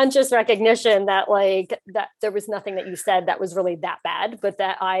the Yeah. conscious recognition that like that there was nothing that you said that was really that bad, but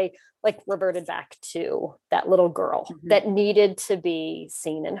that I like reverted back to that little girl hmm that needed to be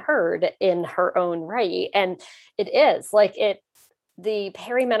seen and heard in her own right. And it is like the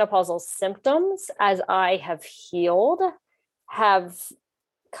perimenopausal symptoms as I have healed have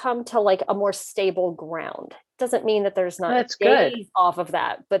come to like a more stable ground. Doesn't mean that there's not That's good. days off of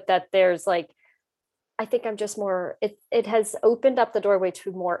that, but that there's like, I think I'm just more, it has opened up the doorway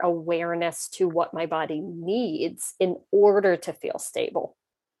to more awareness to what my body needs in order to feel stable.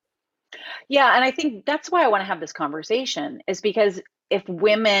 Yeah, and I think that's why I want to have this conversation, is because if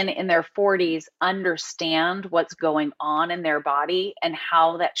women in their 40s understand what's going on in their body and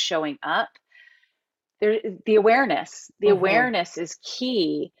how that's showing up, there the Mm-hmm. awareness is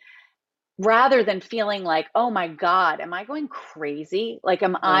key, rather than feeling like, oh my God, am I going crazy? Like,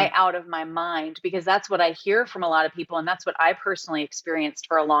 am I Mm-hmm. out of my mind? Because that's what I hear from a lot of people. And that's what I personally experienced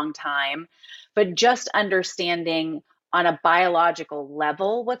for a long time. But just understanding on a biological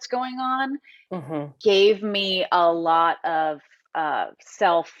level what's going on Mm-hmm. gave me a lot of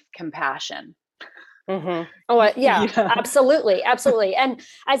self compassion. Mm-hmm. Oh, yeah, Yeah. absolutely. Absolutely. And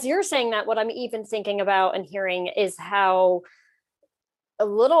as you're saying that, what I'm even thinking about and hearing is how a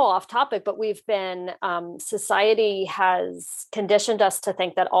little off topic, but we've been society has conditioned us to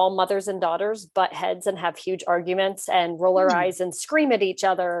think that all mothers and daughters butt heads and have huge arguments and roll our Hmm. eyes and scream at each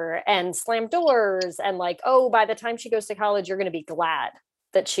other and slam doors and like, oh, by the time she goes to college, you're going to be glad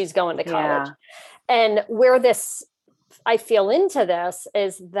that she's going to college. Yeah. And where this I feel into this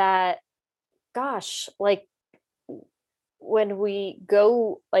is that, gosh, like when we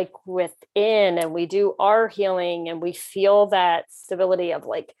go like within and we do our healing and we feel that stability of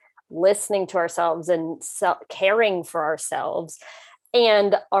like listening to ourselves and caring for ourselves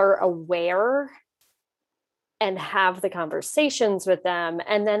and are aware and have the conversations with them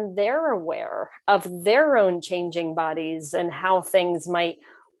and then they're aware of their own changing bodies and how things might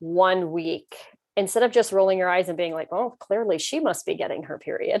one week, instead of just rolling your eyes and being like, oh, clearly she must be getting her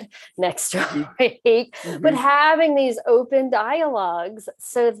period next hmm week, but hmm having these open dialogues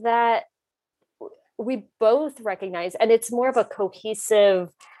so that we both recognize, and it's more of a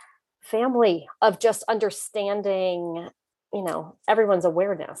cohesive family of just understanding, everyone's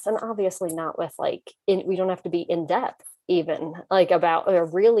awareness, and obviously not with like we don't have to be in depth even like about or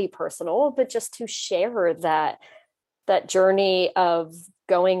really personal, but just to share that journey of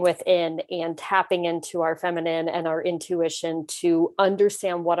going within and tapping into our feminine and our intuition to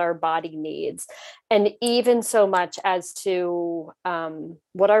understand what our body needs, and even so much as to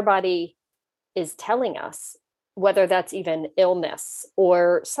what our body is telling us, whether that's even illness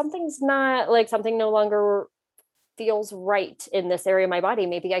or something's not like something no longer feels right in this area of my body.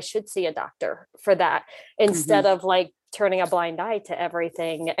 Maybe I should see a doctor for that hmm instead of like turning a blind eye to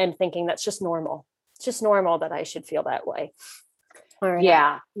everything and thinking that's just normal. It's just normal that I should feel that way. All right.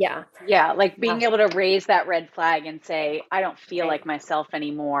 Yeah. Yeah. Yeah. Like Yeah. being able to raise that red flag and say, I don't feel Right. like myself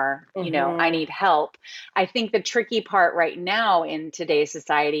anymore. I Mm-hmm. need help. I think the tricky part right now in today's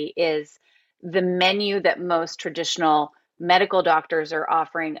society is the menu that most traditional medical doctors are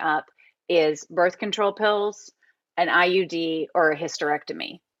offering up is birth control pills, an IUD, or a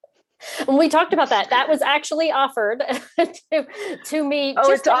hysterectomy. And we talked about that. That was actually offered to me Oh,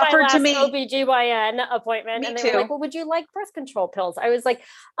 just it's at my offered to last me. OBGYN appointment. Me And they were like, too. well, would you like birth control pills? I was like,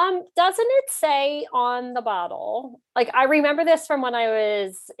 doesn't it say on the bottle? Like, I remember this from when I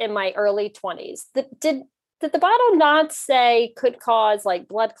was in my early 20s. Did the bottle not say could cause like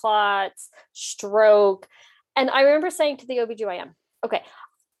blood clots, stroke? And I remember saying to the OBGYN, okay,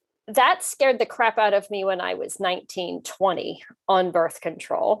 that scared the crap out of me when I was 19, 20 on birth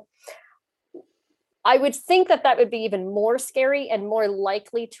control. I would think that that would be even more scary and more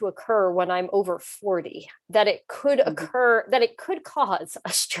likely to occur when I'm over 40, that it could occur, that it could cause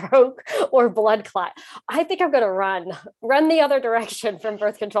a stroke or blood clot. I think I'm going to run the other direction from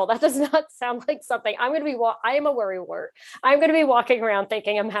birth control. That does not sound like something I'm going to be, I am a worrywart. I'm going to be walking around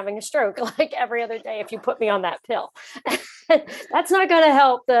thinking I'm having a stroke like every other day if you put me on that pill. That's not going to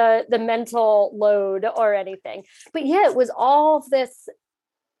help the mental load or anything. But yeah, it was all of this,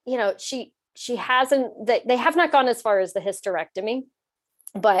 she hasn't, they have not gone as far as the hysterectomy,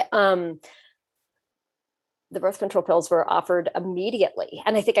 but the birth control pills were offered immediately.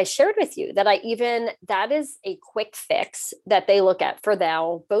 And I think I shared with you that that is a quick fix that they look at for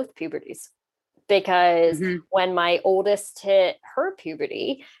now, both puberties, because when my oldest hit her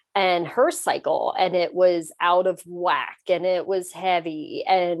puberty and her cycle, and it was out of whack and it was heavy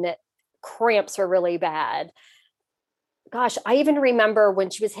and cramps were really bad. Gosh, I even remember when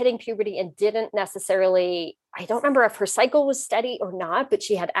she was hitting puberty and didn't necessarily, I don't remember if her cycle was steady or not, but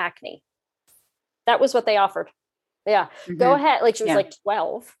she had acne. That was what they offered. Yeah. Go ahead. Like she was like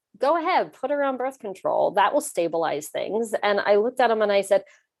 12. Go ahead, put her on birth control. That will stabilize things. And I looked at him and I said,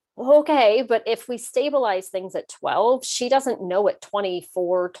 okay, but if we stabilize things at 12, she doesn't know at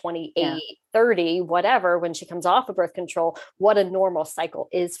 24, 28, 30, whatever, when she comes off of birth control, what a normal cycle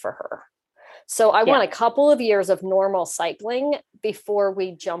is for her. So I want a couple of years of normal cycling before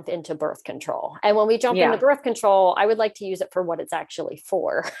we jump into birth control. And when we jump into birth control, I would like to use it for what it's actually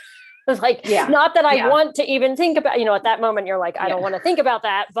for. Not that I want to even think about, at that moment, you're like, I don't want to think about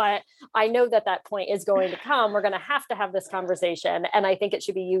that, but I know that point is going to come. We're going to have this conversation. And I think it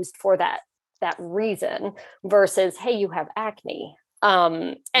should be used for that reason versus, hey, you have acne.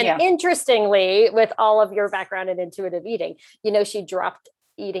 Interestingly, with all of your background in intuitive eating, she dropped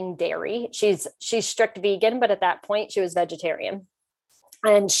eating dairy. She's strict vegan, but at that point she was vegetarian,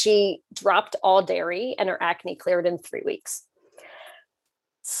 and she dropped all dairy and her acne cleared in 3 weeks.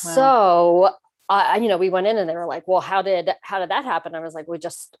 Wow. So, we went in and they were like, well, how did that happen? I was like, we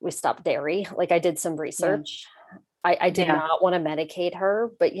stopped dairy. Like I did some research. I did not want to medicate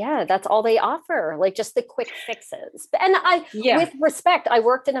her, but that's all they offer. Like just the quick fixes. And with respect, I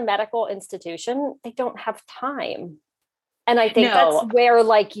worked in a medical institution. They don't have time. And I think that's where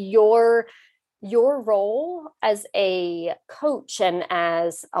like your role as a coach and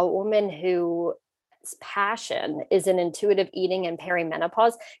as a woman whose passion is in intuitive eating and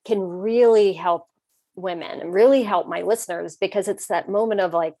perimenopause can really help women and really help my listeners, because it's that moment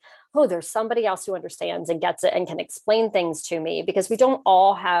of like, oh, there's somebody else who understands and gets it and can explain things to me, because we don't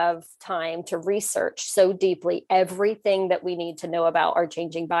all have time to research so deeply everything that we need to know about our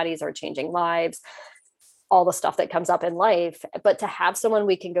changing bodies, our changing lives, all the stuff that comes up in life. But to have someone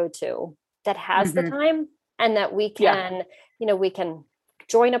we can go to that has the time, and that we can, we can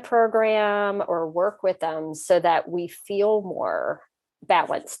join a program or work with them so that we feel more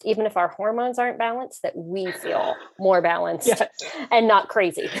balanced, even if our hormones aren't balanced, that we feel more balanced and not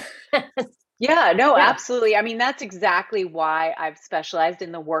crazy. Absolutely. I mean, that's exactly why I've specialized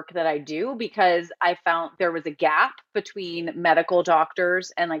in the work that I do, because I found there was a gap between medical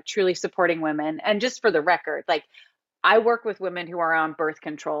doctors and like truly supporting women. And just for the record, like I work with women who are on birth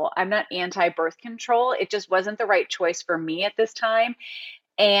control. I'm not anti-birth control. It just wasn't the right choice for me at this time.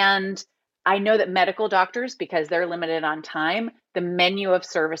 And I know that medical doctors, because they're limited on time, the menu of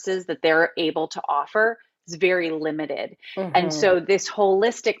services that they're able to offer is very limited. And so this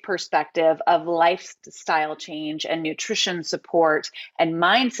holistic perspective of lifestyle change and nutrition support and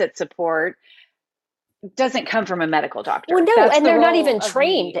mindset support doesn't come from a medical doctor. Well, no, and they're not even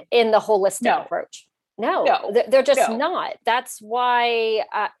trained in the holistic approach. No, they're just not. That's why,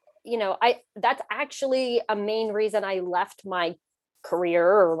 that's actually a main reason I left my career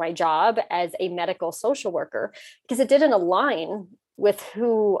or my job as a medical social worker, because it didn't align with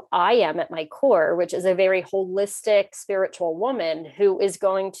who I am at my core, which is a very holistic spiritual woman who is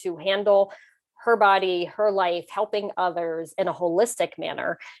going to handle her body, her life, helping others in a holistic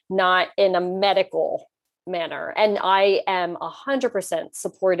manner, not in a medical manner. And I am 100%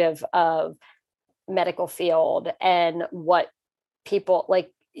 supportive of medical field and what people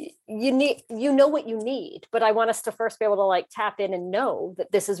like. You need, what you need, but I want us to first be able to like tap in and know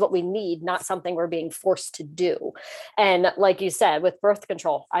that this is what we need, not something we're being forced to do. And like you said, with birth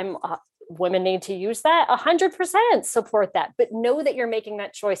control, women need to use that 100%, support that, but know that you're making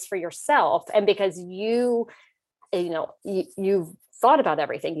that choice for yourself. And because you've thought about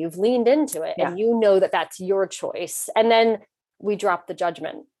everything, you've leaned into it, and you know that that's your choice. And then we drop the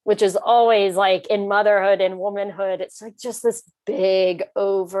judgment, which is always like in motherhood and womanhood. It's like just this big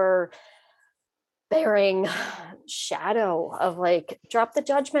overbearing shadow of like, drop the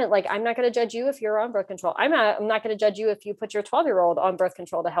judgment. Like, I'm not going to judge you if you're on birth control. I'm not going to judge you if you put your 12-year-old on birth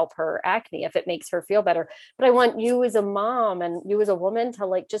control to help her acne, if it makes her feel better. But I want you as a mom and you as a woman to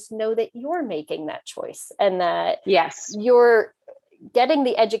like, just know that you're making that choice, and that yes, you're getting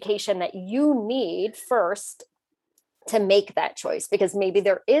the education that you need first to make that choice, because maybe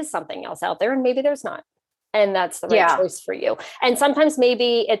there is something else out there and maybe there's not. And that's the right choice for you. And sometimes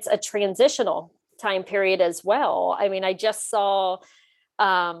maybe it's a transitional time period as well. I mean, I just saw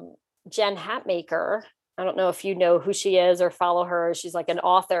Jen Hatmaker. I don't know if you know who she is or follow her. She's like an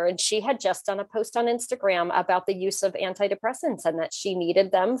author, and she had just done a post on Instagram about the use of antidepressants and that she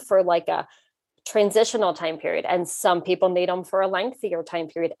needed them for like a transitional time period, and some people need them for a lengthier time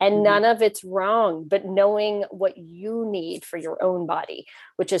period, and none of it's wrong, but knowing what you need for your own body,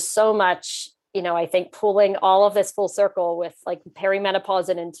 which is so much, I think pulling all of this full circle with like perimenopause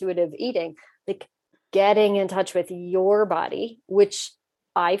and intuitive eating, like getting in touch with your body, which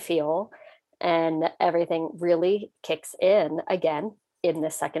I feel, and everything really kicks in again in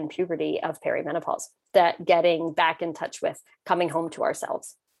the second puberty of perimenopause, that getting back in touch with coming home to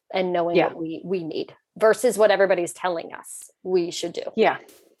ourselves and knowing what we need versus what everybody's telling us we should do. Yeah.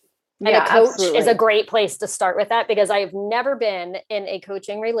 And a coach is a great place to start with that, because I've never been in a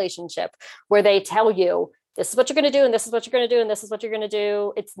coaching relationship where they tell you, this is what you're going to do, and this is what you're going to do, and this is what you're going to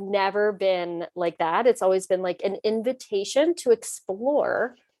do. It's never been like that. It's always been like an invitation to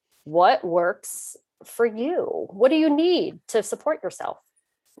explore what works for you. What do you need to support yourself?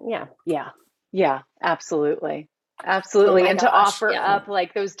 Yeah. Yeah. Yeah, absolutely. Absolutely. And to offer up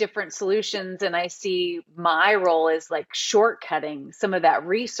like those different solutions. And I see my role as like shortcutting some of that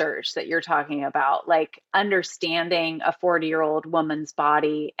research that you're talking about, like understanding a 40-year-old woman's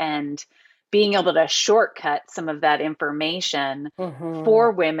body and being able to shortcut some of that information for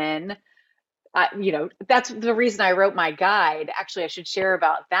women. That's the reason I wrote my guide. Actually, I should share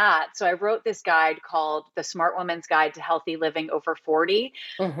about that. So I wrote this guide called The Smart Woman's Guide to Healthy Living Over 40,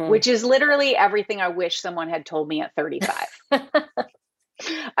 which is literally everything I wish someone had told me at 35.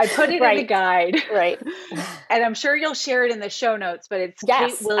 I put it in the guide. Right. And I'm sure you'll share it in the show notes, but it's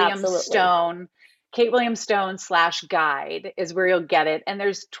Kate Williams Stone. @KateWilliamsStone/guide is where you'll get it. And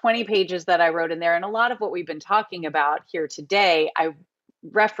there's 20 pages that I wrote in there. And a lot of what we've been talking about here today, I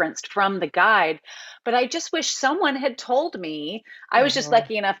referenced from the guide, but I just wish someone had told me. I was just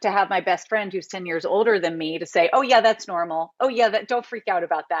lucky enough to have my best friend who's 10 years older than me to say, oh yeah, that's normal. Oh yeah, don't freak out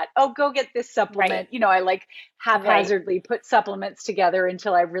about that. Oh, go get this supplement. I like haphazardly put supplements together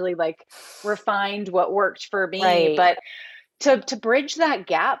until I really like refined what worked for me. But to bridge that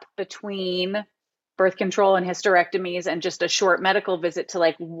gap between birth control and hysterectomies and just a short medical visit to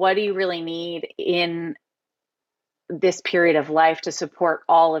like, what do you really need in this period of life to support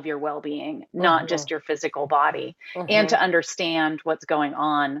all of your well-being, not just your physical body, and to understand what's going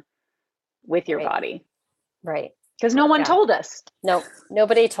on with your body. Right. Because no one told us. No,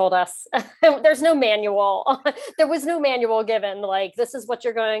 nobody told us. There's no manual. There was no manual given. Like, this is what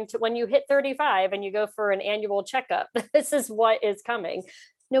you're going to, when you hit 35 and you go for an annual checkup, this is what is coming.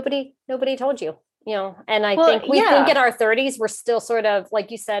 Nobody told you. And I think we think in our 30s, we're still sort of, like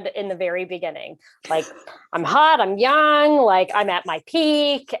you said in the very beginning, like, I'm hot, I'm young, like I'm at my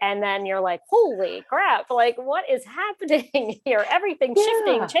peak. And then you're like, holy crap, like what is happening here? Everything's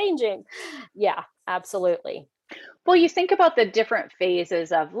shifting, changing. Yeah, absolutely. Well, you think about the different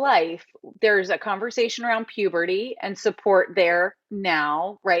phases of life. There's a conversation around puberty and support there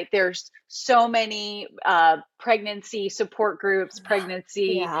now, right? There's so many pregnancy support groups,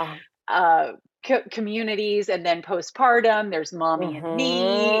 pregnancy communities, and then postpartum, there's mommy and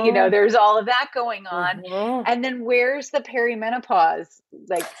me, there's all of that going on. And then where's the perimenopause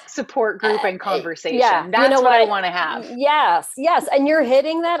like support group and conversation? That's what I want to have. Yes. And you're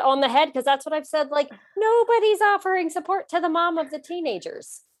hitting that on the head, because that's what I've said. Like, nobody's offering support to the mom of the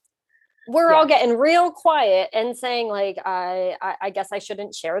teenagers. We're all getting real quiet and saying like, I guess I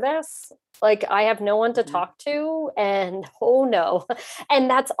shouldn't share this. Like, I have no one to talk to, and oh no. And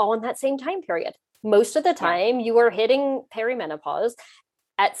that's all in that same time period. Most of the time you are hitting perimenopause.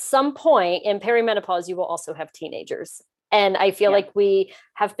 At some point in perimenopause, you will also have teenagers. And I feel like we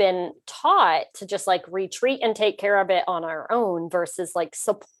have been taught to just like retreat and take care of it on our own versus like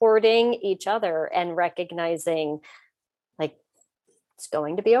supporting each other and recognizing like, it's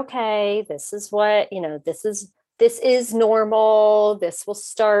going to be okay. This is what, this is normal. This will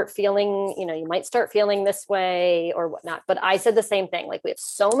start feeling, you might start feeling this way or whatnot. But I said the same thing. Like, we have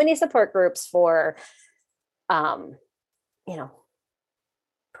so many support groups for you know,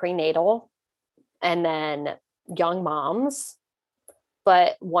 prenatal and then young moms.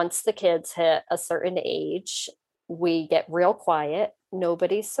 But once the kids hit a certain age, we get real quiet.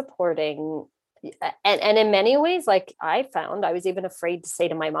 Nobody's supporting. And in many ways, like I found, I was even afraid to say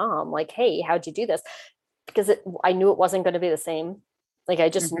to my mom, like, hey, how'd you do this? Because I knew it wasn't going to be the same. Like I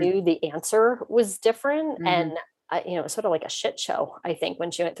just Mm-hmm. knew the answer was different. Mm-hmm. And it was sort of like a shit show. I think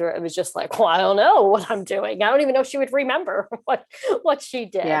when she went through it, it was just like, well, I don't know what I'm doing. I don't even know if she would remember what she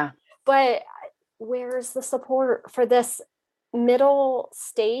did. Yeah. But where's the support for this middle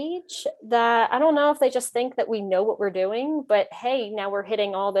stage that I don't know if they just think that we know what we're doing, but hey, now we're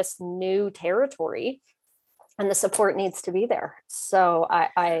hitting all this new territory and the support needs to be there. So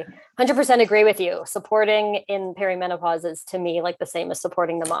I 100% agree with you. Supporting in perimenopause is to me like the same as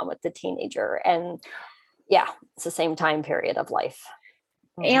supporting the mom with the teenager. And yeah, it's the same time period of life.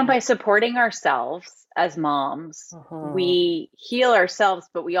 And Mm-hmm. by supporting ourselves as moms, Mm-hmm. we heal ourselves,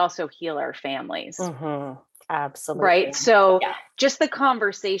 but we also heal our families. Mm-hmm. Absolutely. Right. So Yeah. just the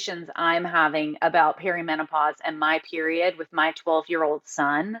conversations I'm having about perimenopause and my period with my 12-year-old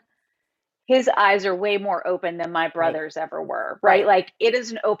son, his eyes are way more open than my Right. brother's ever were. Right. Right. Like it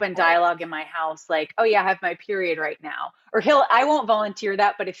is an open Right. dialogue in my house. Like, oh yeah, I have my period right now. Or I won't volunteer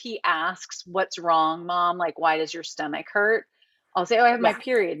that, but if he asks, what's wrong, mom? Like, why does your stomach hurt? I'll say, oh, I have my Yeah.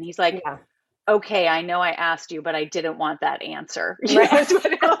 period. And he's like, Yeah. okay, I know I asked you, but I didn't want that answer. You know, Right. is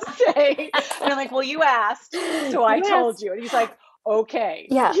what he'll say. And I'm like, well, you asked, so I You told asked. you. And he's like, okay,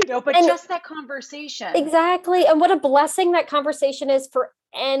 Yeah. you know, but And just that conversation. exactly. And what a blessing that conversation is for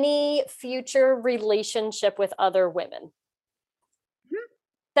any future relationship with other women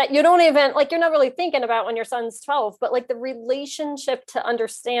that you don't even like, you're not really thinking about when your son's 12, but like the relationship to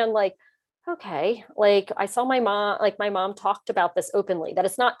understand, like, okay, like I saw my mom talked about this openly, that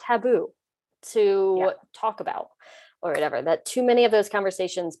it's not taboo Yeah. to talk about or whatever, that too many of those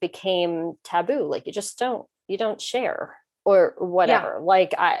conversations became taboo. Like you don't share or Yeah. whatever.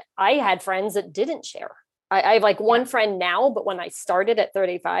 Like I had friends that didn't share. I have like Yeah. one friend now, but when I started at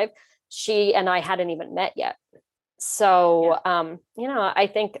 35, she and I hadn't even met yet. Yeah. So, I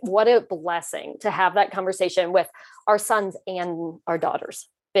think what a blessing to have that conversation with our sons and our daughters,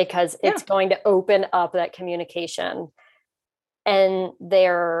 because Yeah. it's going to open up that communication and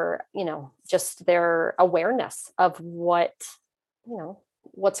their, just their awareness of what's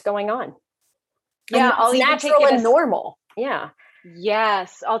going on and Yeah. what's I'll even take natural it and normal. Yeah.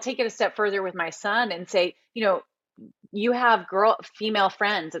 yes, I'll take it a step further with my son and say, you have female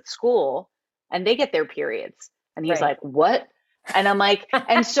friends at school and they get their periods. And he's Right. like, what? And I'm like,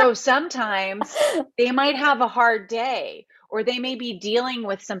 and so sometimes they might have a hard day or they may be dealing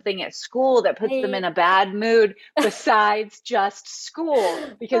with something at school that puts them in Right. a bad mood besides just school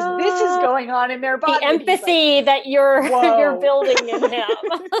because this is Oh, going on in their the body. And he's like, empathy that you're whoa. building in him.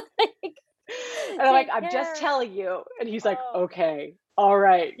 Like, And I'm like, take I'm just care. telling you. And he's like, Oh, okay, all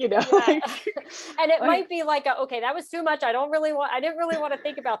right. yeah. Like, And it like, might be like, okay, that was too much. I didn't really want to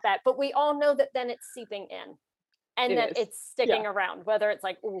think about that. But we all know that then it's seeping in and it then is. it's Yeah. sticking around, whether it's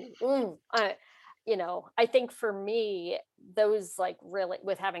like, I think for me, those like really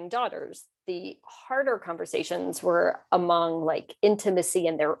with having daughters, the harder conversations were among like intimacy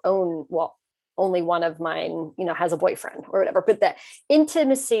in their own, well, only one of mine, has a boyfriend or whatever, but the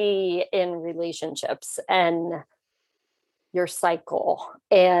intimacy in relationships and your cycle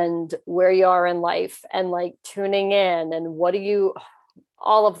and where you are in life and like tuning in and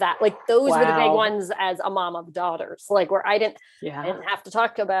all of that, like those were the big Wow. ones as a mom of daughters, like where I didn't Yeah. have to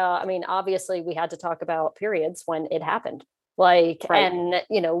talk about, I mean, obviously we had to talk about periods when it happened, like, Right. and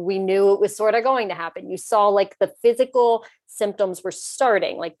we knew it was sort of going to happen. You saw like the physical symptoms were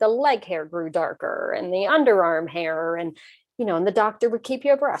starting, like the leg hair grew darker and the underarm hair, and the doctor would keep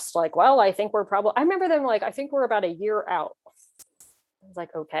you abreast, like, well, I remember them like, I think we're about a year out. I was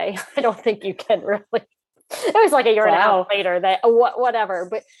like, okay, I don't think you can really. It was like a year and a half Wow. later that whatever.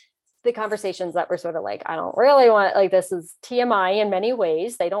 But the conversations that were sort of like, I don't really want, like, this is TMI in many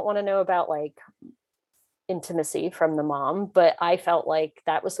ways. They don't want to know about like intimacy from the mom, but I felt like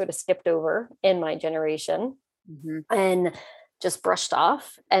that was sort of skipped over in my generation Mm-hmm. and just brushed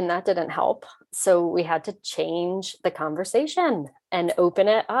off, and that didn't help. So we had to change the conversation and open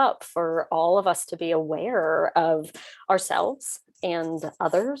it up for all of us to be aware of ourselves and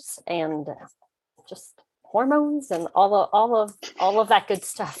others and just hormones and all of that good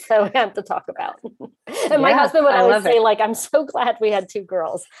stuff that we have to talk about. And my Yeah, husband would I always love say, it. like, I'm so glad we had two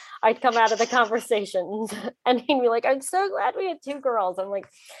girls. I'd come out of the conversation and he'd be like, I'm so glad we had two girls. I'm like,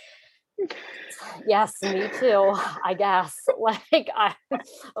 yes, me too, I guess. Like,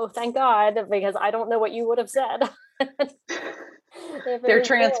 oh, thank God, because I don't know what you would have said. They're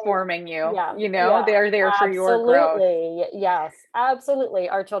transforming you. Yeah, they're there for your growth. Absolutely. Yes, absolutely.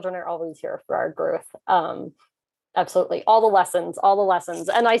 Our children are always here for our growth. Absolutely. All the lessons.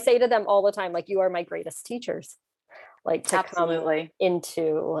 And I say to them all the time, like, you are my greatest teachers. Like, to Absolutely. come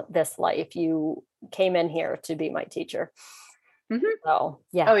into this life, you came in here to be my teacher. Mm-hmm. So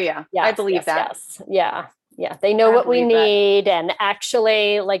yeah. Oh yeah. Yes, I believe that. Yes. Yeah. Yeah. They know what we need. And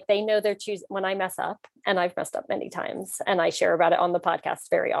actually, like, they know they're choosing. When I mess up, and I've messed up many times, and I share about it on the podcast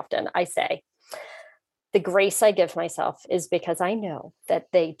very often, I say, the grace I give myself is because I know that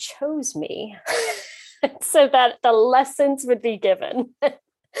they chose me so that the lessons would be given.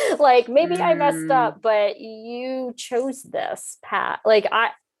 Like, maybe I messed up, but you chose this path. Like,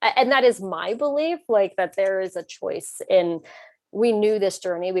 and that is my belief, like, that there is a choice in, we knew this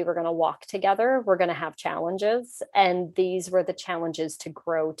journey we were going to walk together. We're going to have challenges. And these were the challenges to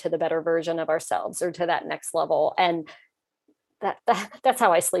grow to the better version of ourselves, or to that next level. And that's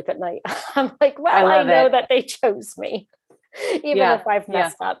how I sleep at night. I'm like, well, I know that they chose me, even if I've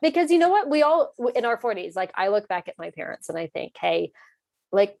messed up. Because you know what? We all, in our 40s, like, I look back at my parents and I think, hey,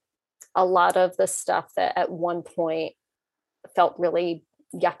 like, a lot of the stuff that at one point felt really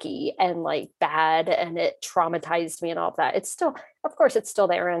yucky and like bad, and it traumatized me and all of that, it's still, of course, it's still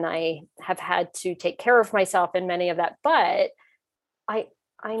there. And I have had to take care of myself in many of that. But I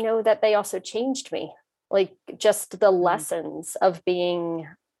know that they also changed me. Like, just the lessons of being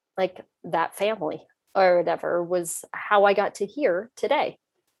like that family or whatever was how I got to here today.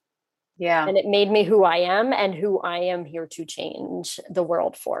 Yeah. And it made me who I am, and who I am here to change the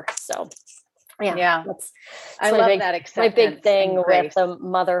world for. So yeah. I love that acceptance. My big thing with the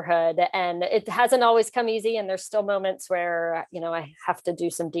motherhood. And it hasn't always come easy. And there's still moments where, I have to do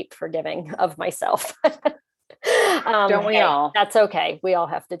some deep forgiving of myself. Don't we all? That's okay. We all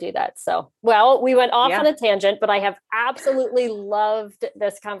have to do that. So, well, we went off on a tangent, but I have absolutely loved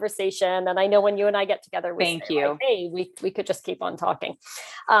this conversation. And I know when you and I get together, thank you. Like, hey, we could just keep on talking.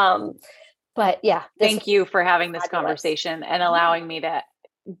 But yeah. Thank you for having this conversation and allowing me to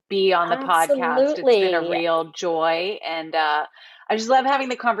be on the podcast. It's been a real joy. And I just love having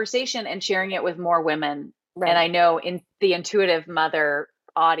the conversation and sharing it with more women. Right. And I know in the intuitive mother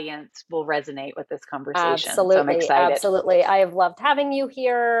audience will resonate with this conversation. Absolutely. So I'm excited. Absolutely. I have loved having you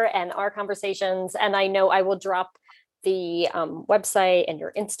here and our conversations. And I know I will drop the website and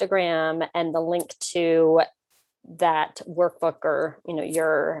your Instagram and the link to that workbook, or,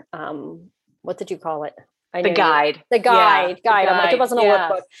 your, what did you call it? The guide. The guide. I'm like, it wasn't a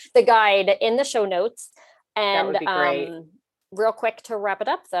workbook. The guide in the show notes. And that would be great. Real quick to wrap it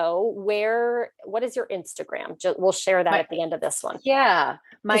up though, what is your Instagram? We'll share that at the end of this one. Yeah.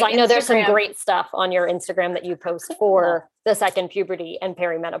 Because I know there's some great stuff on your Instagram that you post for the second puberty and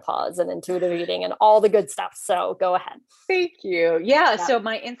perimenopause and intuitive eating and all the good stuff. So go ahead. Thank you. Yeah. So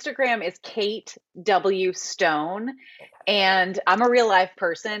my Instagram is Kate W. Stone, and I'm a real life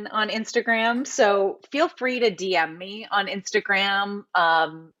person on Instagram. So feel free to DM me on Instagram.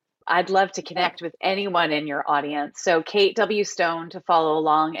 I'd love to connect with anyone in your audience. So Kate W. Stone to follow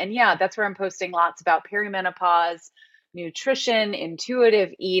along. And yeah, that's where I'm posting lots about perimenopause, nutrition,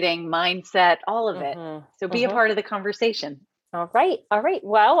 intuitive eating, mindset, all of it. So be a part of the conversation. All right.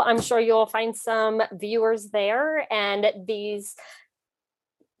 Well, I'm sure you'll find some viewers there. And these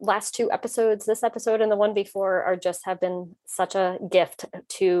last two episodes, this episode and the one before, have been such a gift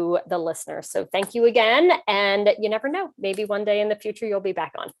to the listeners. So thank you again. And you never know, maybe one day in the future, you'll be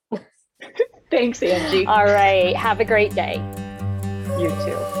back on. Thanks, Angie. All right. Have a great day. You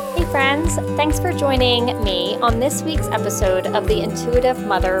too. Hey friends, thanks for joining me on this week's episode of the Intuitive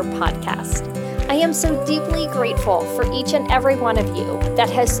Mother podcast. I am so deeply grateful for each and every one of you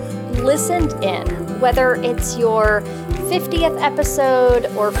that has listened in, whether it's your 50th episode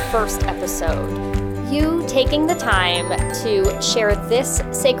or first episode. You taking the time to share this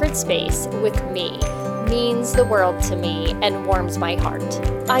sacred space with me means the world to me and warms my heart.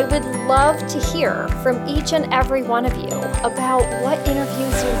 I would love to hear from each and every one of you about what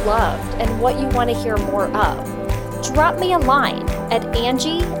interviews you loved and what you want to hear more of. Drop me a line at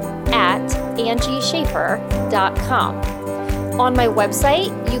angie@angieschaefer.com. On my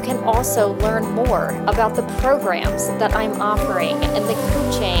website, you can also learn more about the programs that I'm offering and the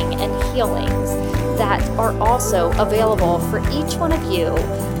coaching and healings that are also available for each one of you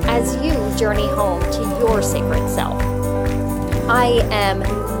as you journey home to your sacred self. I am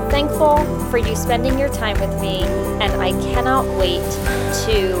thankful for you spending your time with me, and I cannot wait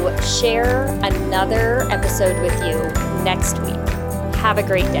to share another episode with you next week. Have a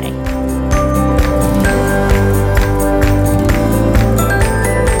great day.